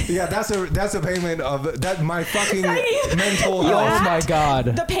 that's the that's a payment of that my fucking mental You health. Oh my God.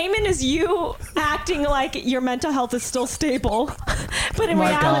 The payment is you acting like your mental health is still stable, but in My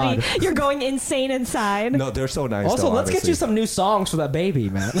reality, God. you're going insane inside. No, they're so nice. Also, though, let's get honestly. you some new songs for that baby,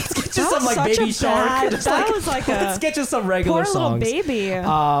 man. Let's get you That some was like such Baby a Shark. bad- Just, that was like a let's get you some regular poor songs. little baby.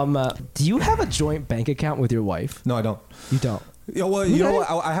 Do you have a joint bank account with your wife? No, I don't. You don't. You know what?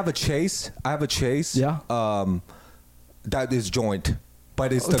 I have a Chase. Yeah. That is joint,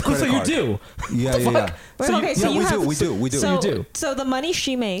 but it's the credit So you card. do. Yeah. Wait, So okay, you, so yeah, you we have, do, we do, we do. So, You do. So the money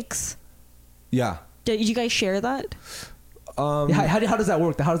she makes, Yeah. do you guys share that? how does that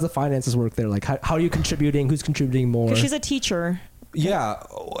work? How does the finances work there? Like, how are you contributing? Who's contributing more? Because she's a teacher. Yeah,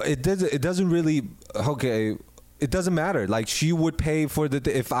 it doesn't really. Okay, it doesn't matter. Like she would pay for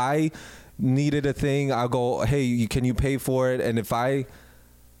if I needed a thing, I'll go, hey, can you pay for it? And if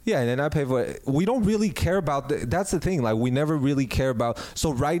and then I pay for it. We don't really care about that's the thing. Like we never really care about.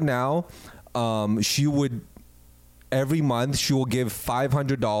 So right now, she would every month she will give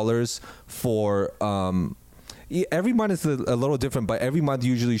 $500 for every month is a little different, but every month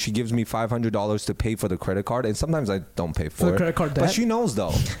usually she gives me $500 to pay for the credit card, and sometimes I don't pay for the it. credit card debt? But she knows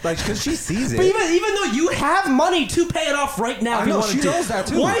though, like because she sees it. But even though you have money to pay it off right now, I if you know, wanted she to. knows that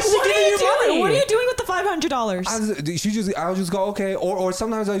too. Why is she What are giving you you doing? money? What are you doing with the $500? I'll just go okay, or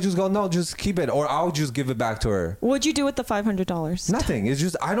sometimes I just go no, just keep it, or I'll just give it back to her. What'd you do with the $500? Nothing. It's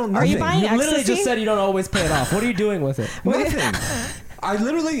just I don't. Are you nothing. buying You literally ecstasy? just said you don't always pay it off. What are you doing with it? Nothing. I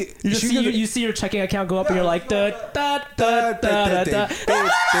literally. You see your checking account go up and you're like, da, da, da, da, da, da.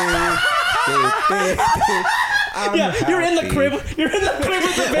 Yeah, you're in the crib. You're in the crib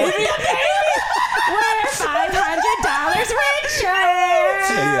with the baby. We're $500 richer.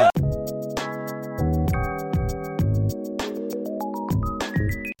 Yeah.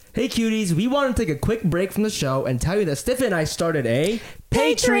 Hey cuties, we want to take a quick break from the show and tell you that Steph and I started a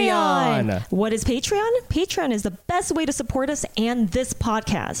Patreon. What is Patreon? Patreon is the best way to support us and this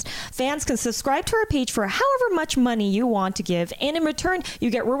podcast. Fans can subscribe to our page for however much money you want to give, and in return, you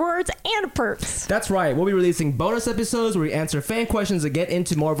get rewards and perks. That's right. We'll be releasing bonus episodes where we answer fan questions and get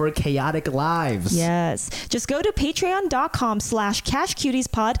into more of our chaotic lives. Yes. Just go to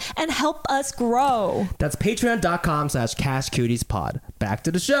patreon.com/cashcutiespod and help us grow. That's patreon.com/cashcutiespod. Back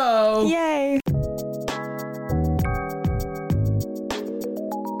to the show. Yay.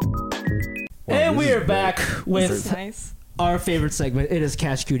 And we are back This with is nice. our favorite segment. It is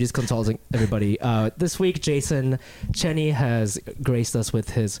Cash Cuties Consulting, everybody. This week, Jason Cheny has graced us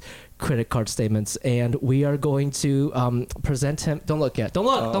with his credit card statements, and we are going to present him. Don't look yet. Don't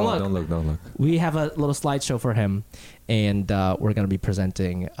look. Don't look. Don't look. We have a little slideshow for him, and we're going to be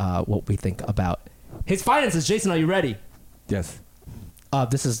presenting what we think about his finances. Jason, are you ready? Yes.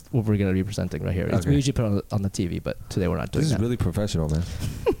 This is what we're going to be presenting right here. Okay. We usually put it on the TV, but today we're not doing This is that. really professional, man.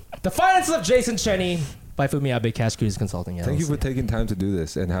 The Finances of Jason Cheny by Fumiabe Cash Cuties Consulting. Thank you for taking time to do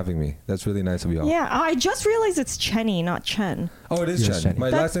this and having me. That's really nice of you all. Yeah, I just realized it's Cheny, not Chen. Oh, it is Yes, Chen. Cheny. My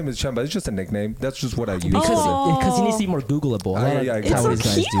last name is Chen, but it's just a nickname. That's just what I use. Because he needs to be more Googleable. A lot of yeah, It's exactly. so nowadays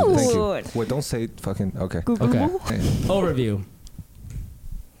guys cute. do this. Thank you. Wait, don't say fucking. Okay. Okay. Hey. Overview.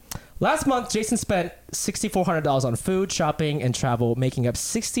 Last month, Jason spent $6,400 on food, shopping, and travel, making up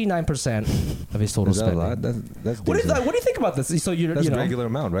 69% of his total Is that a spending. lot? That's What do decent. you think about this? So you're, That's you know, regular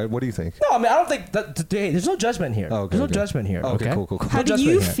amount, right? What do you think? No, I mean I don't think that today. There's no judgment here. Oh, okay, there's no okay. judgment here. Oh, okay, okay, cool. How No do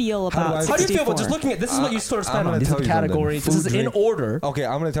judgment you here. feel How do about I- How do you feel about 64? just looking at this? Is what you sort of I'm spend gonna on. These are tell the you something. categories. This Food, is in drink. order. Okay,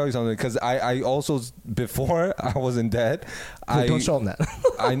 I'm gonna tell you something because I also before I was in debt, Don't show them that.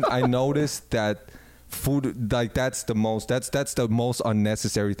 I noticed that food that's the most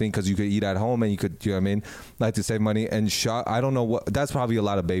unnecessary thing because you could eat at home and you could, you know what I mean, like to save money and shop. I don't know what that's probably a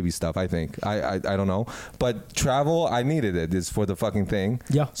lot of baby stuff. I think I don't know, but travel I needed it. It's for the fucking thing.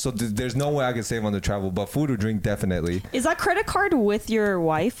 Yeah. So there's no way I can save on the travel, but food or drink definitely. Is that credit card with your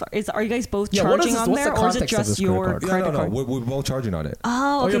wife? Are you guys both Yeah, what is charging this- on what's there, the or is it context of just this credit your card? credit No, card? we're both charging on it.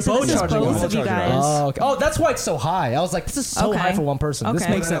 Oh, okay, you're so both this is charging on both it. of you Charging on it. guys. Oh, okay. Oh, that's why it's so high. I was like, this is so Okay. high for one person. This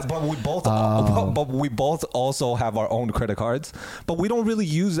Okay. makes sense. But we both, Oh. but we both also have our own credit cards, but we don't really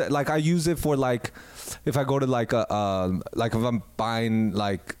use it. Like I use it for like if I go to like like if I'm buying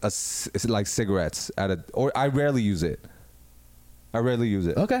like like cigarettes at a, or I rarely use it.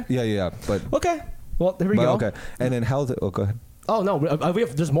 Okay. Yeah. But Okay. Well, there we but go. okay. And then health. Oh, go ahead. Oh no, we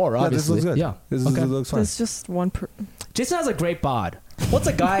have. There's more. Yeah, this Obviously. looks good. Yeah. This looks fine. There's just one. Jason has a great bod. What's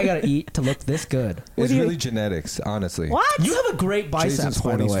a guy gotta eat to look this good? It's really genetics, honestly. What? You have a great biceps, Jason's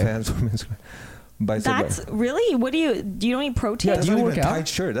by the horny way. fans from Instagram. Bicep That's really. What do you don't eat protein? Yeah, That's do you not work even a out? tight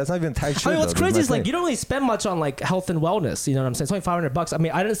shirt. That's not even a tight shirt. I mean, what's though. crazy That's is my like thing. you don't really spend much on like health and wellness. You know what I'm saying? It's only $500. I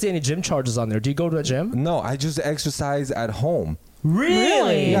mean, I didn't see any gym charges on there. Do you go to a gym? No, I just exercise at home.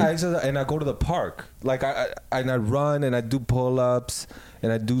 Really? Yeah, and I go to the park. Like I run and I do pull-ups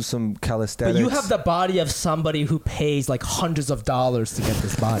and I do some calisthenics. But you have the body of somebody who pays like hundreds of dollars to get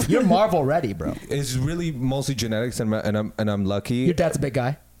this body. You're Marvel already, bro. It's really mostly genetics, and I'm lucky. Your dad's a big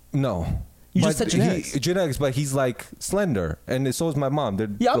guy. No. You just said genetics. Genetics, but he's like slender, and so is my mom.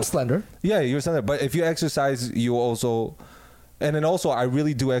 Yeah, I'm slender. Yeah, you're slender. But if you exercise, you also, and then also, I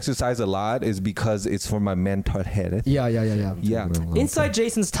really do exercise a lot, is because it's for my mental health. Yeah. Yeah. Inside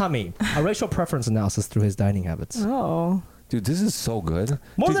Jason's tummy, a racial preference analysis through his dining habits. Oh. Dude, this is so good.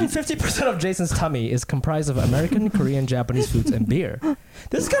 More Dude, than 50% of Jason's tummy is comprised of American, Korean, Japanese foods and beer.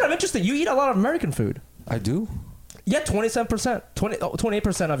 This is kind of interesting. You eat a lot of American food. I do. Yeah, 27%,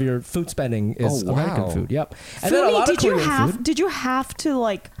 28% of your food spending is Oh, wow. American food. Yep. And then a Fumi, lot of Korean food. did you have to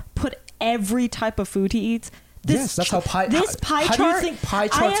like put every type of food he eats? Yes, that's how pie. This pie how chart. do you think pie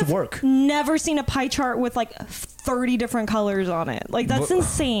charts I have work? Never seen a pie chart with like 30 different colors on it. Like that's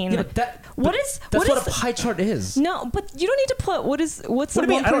insane. Yeah, but That's what a pie chart is. No, but you don't need to put what's What the do you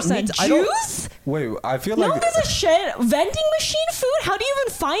mean? I don't 1% need- I don't- juice? Wait, I feel No, like there's a shit vending machine food. How do you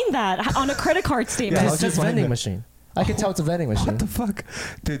even find that on a credit card statement? Yeah, It's just find vending it? machine. I can tell it's a vending machine. what the fuck,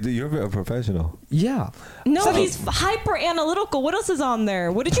 dude? You're a professional. Yeah. No, he's hyper analytical. What else is on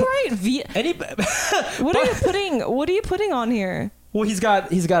there? What did you write? Any. What are you putting? What are you putting on here? Well, he's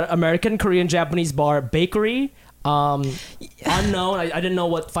got American, Korean, Japanese bar, bakery. Unknown. I didn't know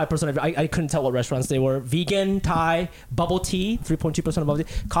what 5% of. I couldn't tell what restaurants they were. Vegan, Thai, bubble tea, 3.2% of bubble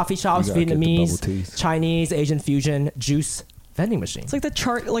tea. Coffee shops, You gotta get the bubble Vietnamese, teas. Chinese, Asian fusion, juice, vending machine. It's like the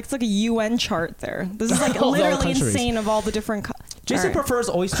chart. Like it's like a UN chart there. This is like Of all the literally countries. insane of all the different. Jason All right. prefers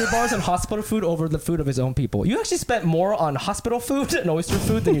oyster bars and hospital food over the food of his own people. You actually spent more on hospital food and oyster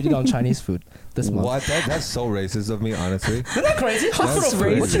food than you did on Chinese food this month. What? That's so racist of me, honestly. Isn't that crazy? Hospital That's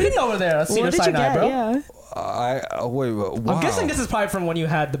food. What crazy. you eating over there? What Cedar did you Sinai, get? bro. Yeah. Wait. Wow. I'm guessing this is probably from when you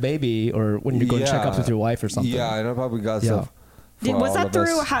had the baby or when you go to checkups with your wife or something. Yeah, and I probably got Yeah. stuff. for Was all that of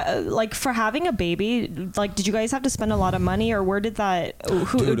through us. like for having a baby? Like, did you guys have to spend a lot of money, or where did that?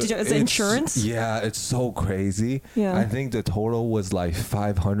 Dude, Is it it's- insurance? Yeah, it's so crazy. Yeah. I think the total was like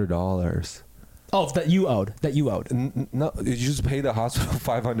 $500. Oh, that you owed. No, you just pay the hospital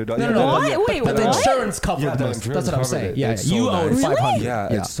 $500. No. What? Wait, But the what? insurance covered Yeah, the most. insurance That's what I'm covered saying. it. Yeah, It's so you owed nice. $500. Yeah,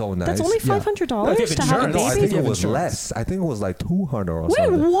 it's so nice. That's only Yeah. $500 No, if you have to have a insurance. No, I baby. think You it have was insurance. less. I think it was like 200 or Wait,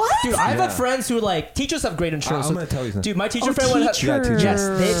 something. what? Dude, I've had Yeah. friends who like teachers have great insurance. I'm gonna tell you something. Dude, my teacher Oh, friend went. teacher.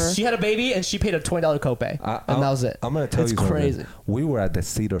 Yes, she had a baby and she paid a $20 copay, and that was it. I'm gonna tell it's you something. crazy. We were at the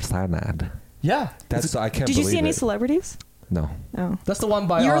Cedar Sinai. Yeah, That's I can't. Did you believe see any it. celebrities? No, Oh, that's the one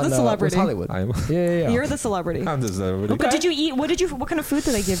by. You're on, the celebrity. West Hollywood. I'm. Yeah. you're the celebrity. I'm just everybody. But did you eat? What kind of food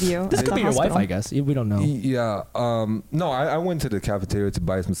did they give you? This at could the be your wife, hospital? I guess. We don't know. Yeah. No, I went to the cafeteria to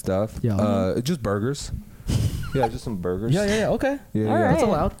buy some stuff. Yeah. Just burgers. Yeah, just some burgers. Yeah. Okay. Yeah, All yeah. right. That's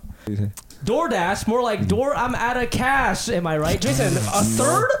allowed. DoorDash, more like door. I'm out of cash. Am I right, Jason? A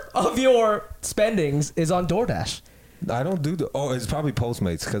third of your spendings is on DoorDash. I don't do the. Oh, it's probably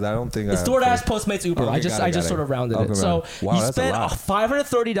Postmates because I don't think It's I. DoorDash, Postmates, Uber. Okay, I just got it. sort of rounded Okay, it. So right. Wow, you that's a spent lot.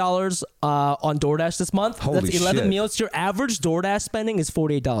 $530 on DoorDash this month. Holy That's 11 shit. meals. Your average DoorDash spending is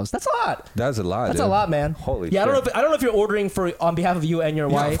 $48. That's a lot. That's a lot. That's dude. a lot, man. Holy. Yeah, shit. I don't know if you're ordering for on behalf of you and your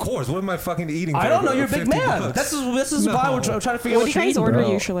Yeah, wife. of course. What am I fucking eating? I for don't know. You're a big $50 man. bucks? This is why we're trying to figure What out do you what you're guys eating, order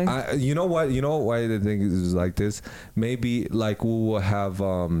bro. usually? You know what? You know why the thing is like this? Maybe like we will have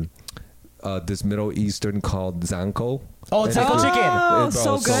this Middle Eastern called zanko. Oh, it's taco chicken. Oh, Bro,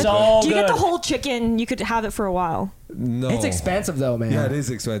 so it's good. so Do you get the good. whole chicken? You could have it for a while. No, It's expensive though, man. Yeah, it is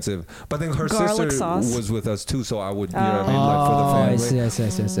expensive. But then her Garlic sister sauce. was with us too, so I would, you know what I mean, like for the family. I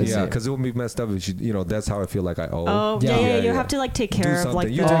see. Yeah, because it would be messed up if that's how I feel like I owe. Oh, Yeah. yeah. Yeah, You have to like take Do care of something. like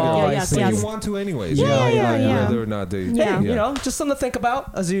You the. take it Yeah, off. yes, But But yes. you want to anyways. Yeah. Whether or not they. Hey, you know, just something to think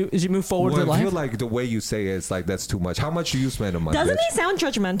about as you move forward Well, in I life. feel like the way you say it, it's like that's too much. How much do you spend a month? Doesn't bitch? he sound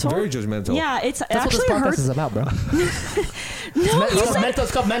judgmental? Very judgmental. Yeah, it That's what actually this podcast hurts. is about, bro. No, you said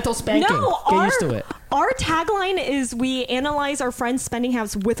It's called mental spanking. No, Get our- used to it. Our tagline is we analyze our friends' spending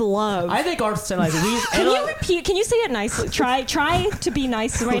habits with love. I think our tagline is Can you repeat? Can you say it nicely? Try to be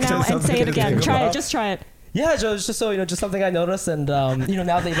nice right now and say it again. Try it. Just try it. Yeah, Joe, it's just so, just something I noticed, and, now that you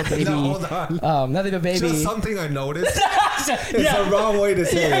have a baby. No, hold on. Now that you have a baby. Just something I noticed. It's the wrong way to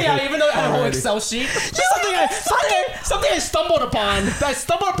say it. Yeah, even though I had a whole Excel sheet. Just something I stumbled upon. I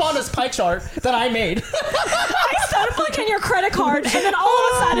stumbled upon this pie chart that I made. I started looking at your credit card, and then all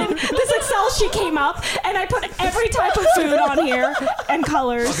of a sudden, this Excel sheet came up, and I put every type of food on here and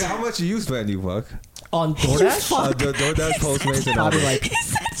colors. Okay, how much you spend, you fuck? On DoorDash? DoorDash, Postmates, and all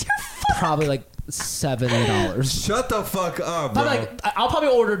that. Probably like $70. Shut the fuck up, bro. I'll probably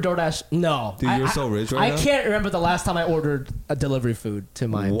order DoorDash. No. Dude, you're so rich right now. I can't remember the last time I ordered a delivery food to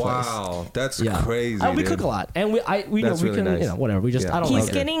my place. Wow, that's crazy. We cook a lot, and we That's we really can nice. whatever. We just I don't. He's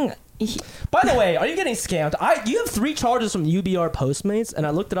like getting. It. By the way, are you getting scammed? You have 3 charges from UBR Postmates, and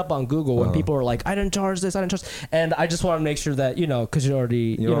I looked it up on Google when people were like, "I didn't charge this, I didn't charge," and I just want to make sure that because you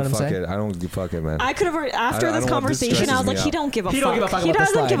already you know what I'm saying. I don't fuck it, man. I could have after this conversation. I was like, he don't give a fuck. He don't give a fuck. He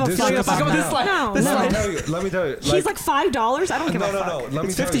doesn't give a fuck about this slide. No. Let me tell you. He's like $5. I don't give a fuck. No. Let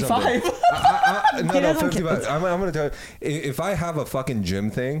me tell 55. you something. No, 55. I'm gonna tell you. If I have a fucking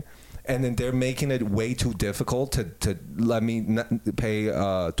gym thing, and then they're making it way too difficult to let me pay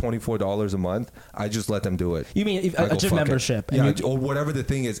 $24 a month, I just let them do it. You mean a gym membership? Yeah, or whatever the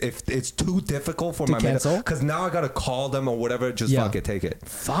thing is. If it's too difficult for my cancel, because now I gotta call them or whatever. Just fuck it, take it.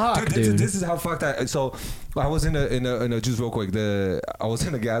 Fuck, dude. This is how fucked I. So I was in a just real quick. I was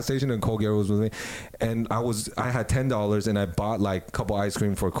in a gas station and Cole Garrett was with me, and I had $10 and I bought like a couple ice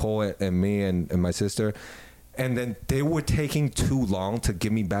cream for Cole and me and my sister. And then they were taking too long to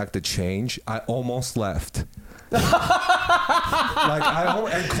give me back the change. I almost left. And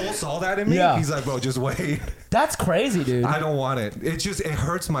Cole saw that in me. Yeah. He's like, bro, just wait. That's crazy, dude. I don't want it. It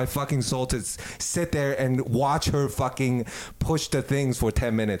hurts my fucking soul to sit there and watch her fucking push the things for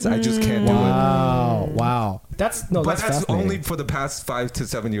 10 minutes. I just can't do it. Wow. That's only for the past 5 to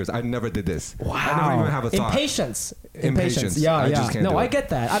 7 years. I never did this. Wow. I never even have a thought. Impatience. Yeah. I just can't do I it. get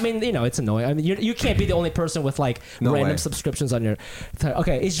that. I mean, it's annoying. I mean, you can't be the only person with like random subscriptions on your.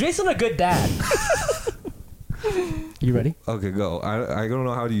 Okay, is Jason a good dad? You ready? Okay, go. I don't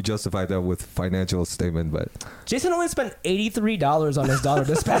know how do you justify that with financial statement, but Jason only spent $83 on his daughter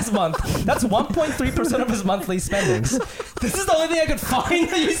this past month. That's 1.3% of his monthly spendings. This is the only thing I could find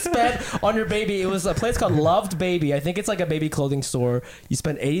that you spent on your baby. It was a place called Loved Baby. I think it's like a baby clothing store. You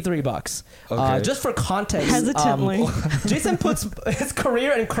spent $83. Okay. Just for context, hesitantly, Jason puts his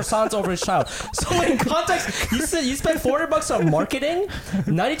career and croissants over his child. So in context, you spent $400 on marketing,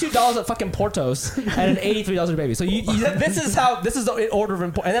 $92 at fucking Portos, and an $83 on your baby. So this is the order of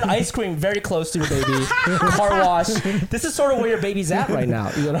importance, and then ice cream very close to your baby, car wash. This is sort of where your baby's at right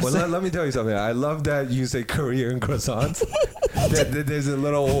now. You know what I'm saying? Let me tell you something. I love that you say career and croissants. There's a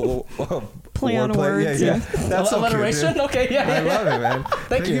little play on words. Yeah. That's so alliteration. Cute, okay, yeah. I love it, man.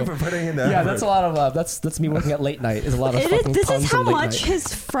 Thank you for putting in that. Yeah, effort. that's a lot of that's me working at late night. Is a lot of fucking This puns is how at late much night.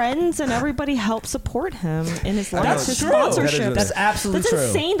 his friends and everybody help support him in his life. That's his true. sponsorship. That's absolutely true. That's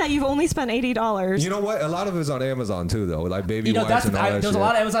insane that you've only spent $80. You know what? A lot of it's on Amazon too, though. Like baby wipes that's and all that there's shit. a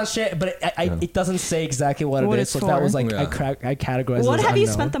lot of Amazon shit, but it doesn't say exactly what it is. it's So that for. was like I categorized. What it as have you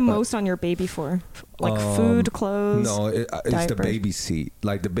unknown, spent the most on your baby for? Like food, clothes? No, it's the diapers? baby seat.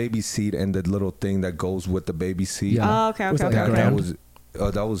 Like the baby seat and the little thing that goes with the baby seat. Yeah. Oh, okay. It was like a That grand. was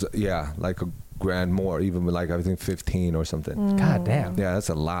like a grand more, even with like I think 15 or something. God damn. Yeah, that's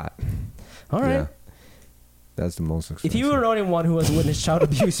a lot. All right. Yeah. That's the most expensive. If you are anyone who has witnessed child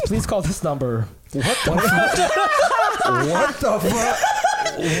abuse, please call this number. What the fuck? What the fuck?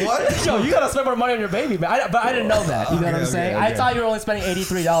 What? Yo, you gotta spend more money on your baby, man. But I didn't know that. You know what I'm saying? I thought you were only spending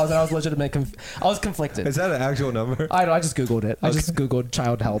 $83, and I was legitimately I was conflicted. Is that an actual number? I know. I just googled it. I just googled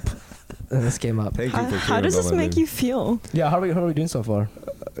child help, and this came up. Thank you for How does this make you feel? Yeah. How are we doing so far?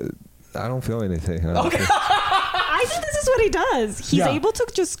 I don't feel anything. Okay. I think this is what he does. He's able to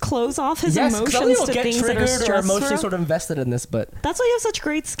just close off his emotions to get things that are triggered or stressful. emotionally sort of invested in this, but That's why you have such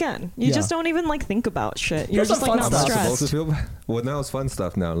great skin. You just don't even like think about shit. You're Here's just some like fun not stuff. Am I supposed to stressed. feel bad? Well, now it's fun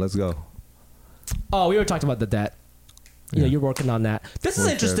stuff now. Let's go. oh, we were talking about the debt. Yeah, you're working on that. This is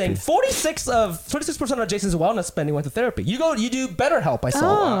Work interesting. therapy. 46% of Jason's wellness spending went to therapy. You do BetterHelp. I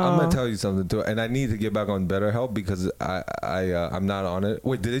saw. I'm gonna tell you something too, and I need to get back on BetterHelp because I'm not on it.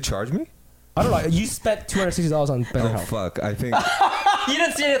 Wait, did they charge me? I don't know. You spent $260 on Oh BetterHelp. fuck! I think You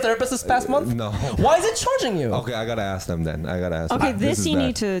didn't see any therapist this past month? no. Why is it charging you? Okay, I gotta ask them then. I gotta ask. Okay, them. this is you bad.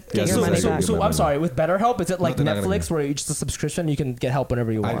 need to get Yeah, your so- money so- back. so- I'm sorry. With BetterHelp, is it like No, they're not gonna Netflix where it's just a subscription? You can get help whenever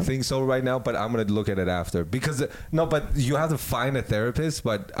you want. I think so right now, but I'm gonna look at it after because no, but you have to find a therapist.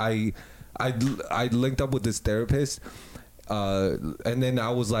 But I I linked up with this therapist, and then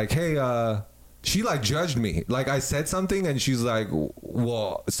I was like, hey, she like judged me. Like I said something and she's like,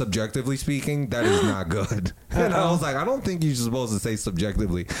 well, subjectively speaking, that is not good. And I was like, I don't think you're supposed to say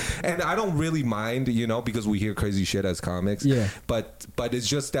subjectively. And I don't really mind, you know, because we hear crazy shit as comics. Yeah. But it's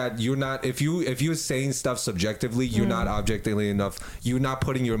just that you're not, if you're saying stuff subjectively, you're not objectively enough. You're not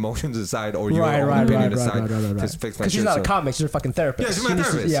putting your emotions aside or your own opinion aside to fix my shit. Because she's not a comic, she's a fucking therapist. Yeah, she's my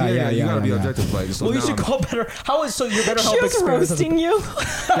therapist. Yeah, you gotta be objective. Like, so well, you should call better. How is so your better help experience? She was roasting you.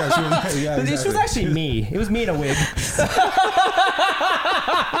 It was actually me. It was me in a wig. This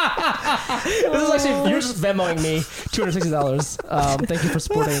is actually, you're just Venmoing me $260. Thank you for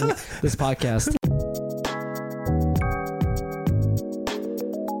supporting this podcast.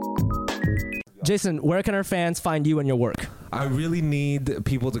 Jason, where can our fans find you and your work? I really need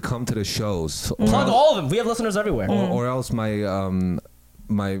people to come to the shows. Plug all of them. We have listeners everywhere. Or else my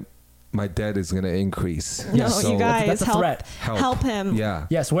debt is going to increase. No, so you guys, that's a threat. Help him. Yeah.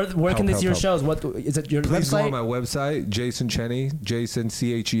 Yes. Where can they see your shows? What is it? Your Please website? go on my website, Jason Cheny,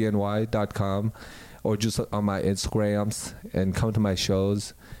 JasonCheny.com, or just on my Instagrams, and come to my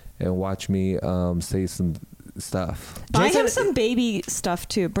shows and watch me say some stuff. Buy him some baby stuff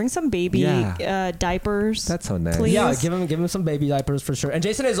too. Bring some baby diapers. That's so nice. Please. Yeah, give him some baby diapers for sure. And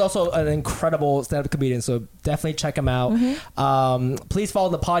Jason is also an incredible stand-up comedian, so definitely check him out. Please follow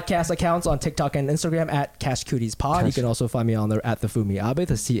the podcast accounts on TikTok and Instagram at Cash Cuties Pod. You can also find me on there at the Fumi Abe,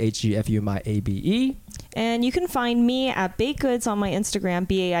 the CHGFUMIABE. And you can find me at Baked Goods on my Instagram,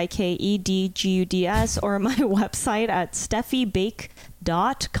 BAIKEDGUDS, or my website at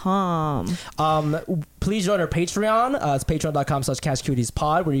SteffiBake.com. Please join our Patreon. It's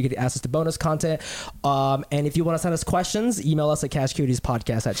patreon.com/CashCutiesPod, where you get access to bonus content. And if you want to send us questions, email us at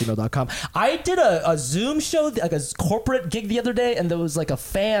cashcutiespodcast@gmail.com. I did a Zoom show, like a corporate gig the other day, and there was like a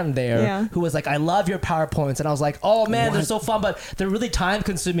fan there who was like, I love your PowerPoints. And I was like, oh man, they're so fun, but they're really time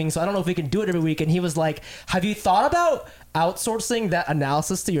consuming, so I don't know if we can do it every week. And he was like, have you thought about outsourcing that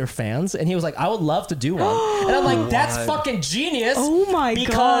analysis to your fans? And he was like, I would love to do one. And I'm like, that's fucking genius. Oh my God.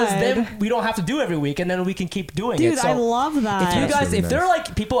 Because then we don't have to do every week, and then we can keep doing it. Dude, so I love that. If you guys, really if there are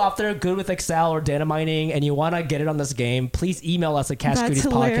like people out there good with Excel or data mining and you want to get it on this game, please email us at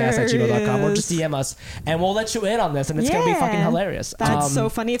cashcutiespodcast@gmail.com or just DM us and we'll let you in on this, and it's going to be fucking hilarious. That's so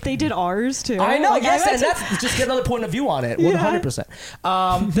funny if they did ours too. I know, yes, and that's just get another point of view on it.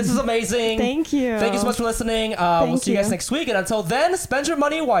 100%. This is amazing. Thank you. Thank you so much for listening. We'll see you guys next week, and until then, spend your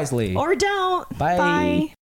money wisely. Or don't. Bye. Bye.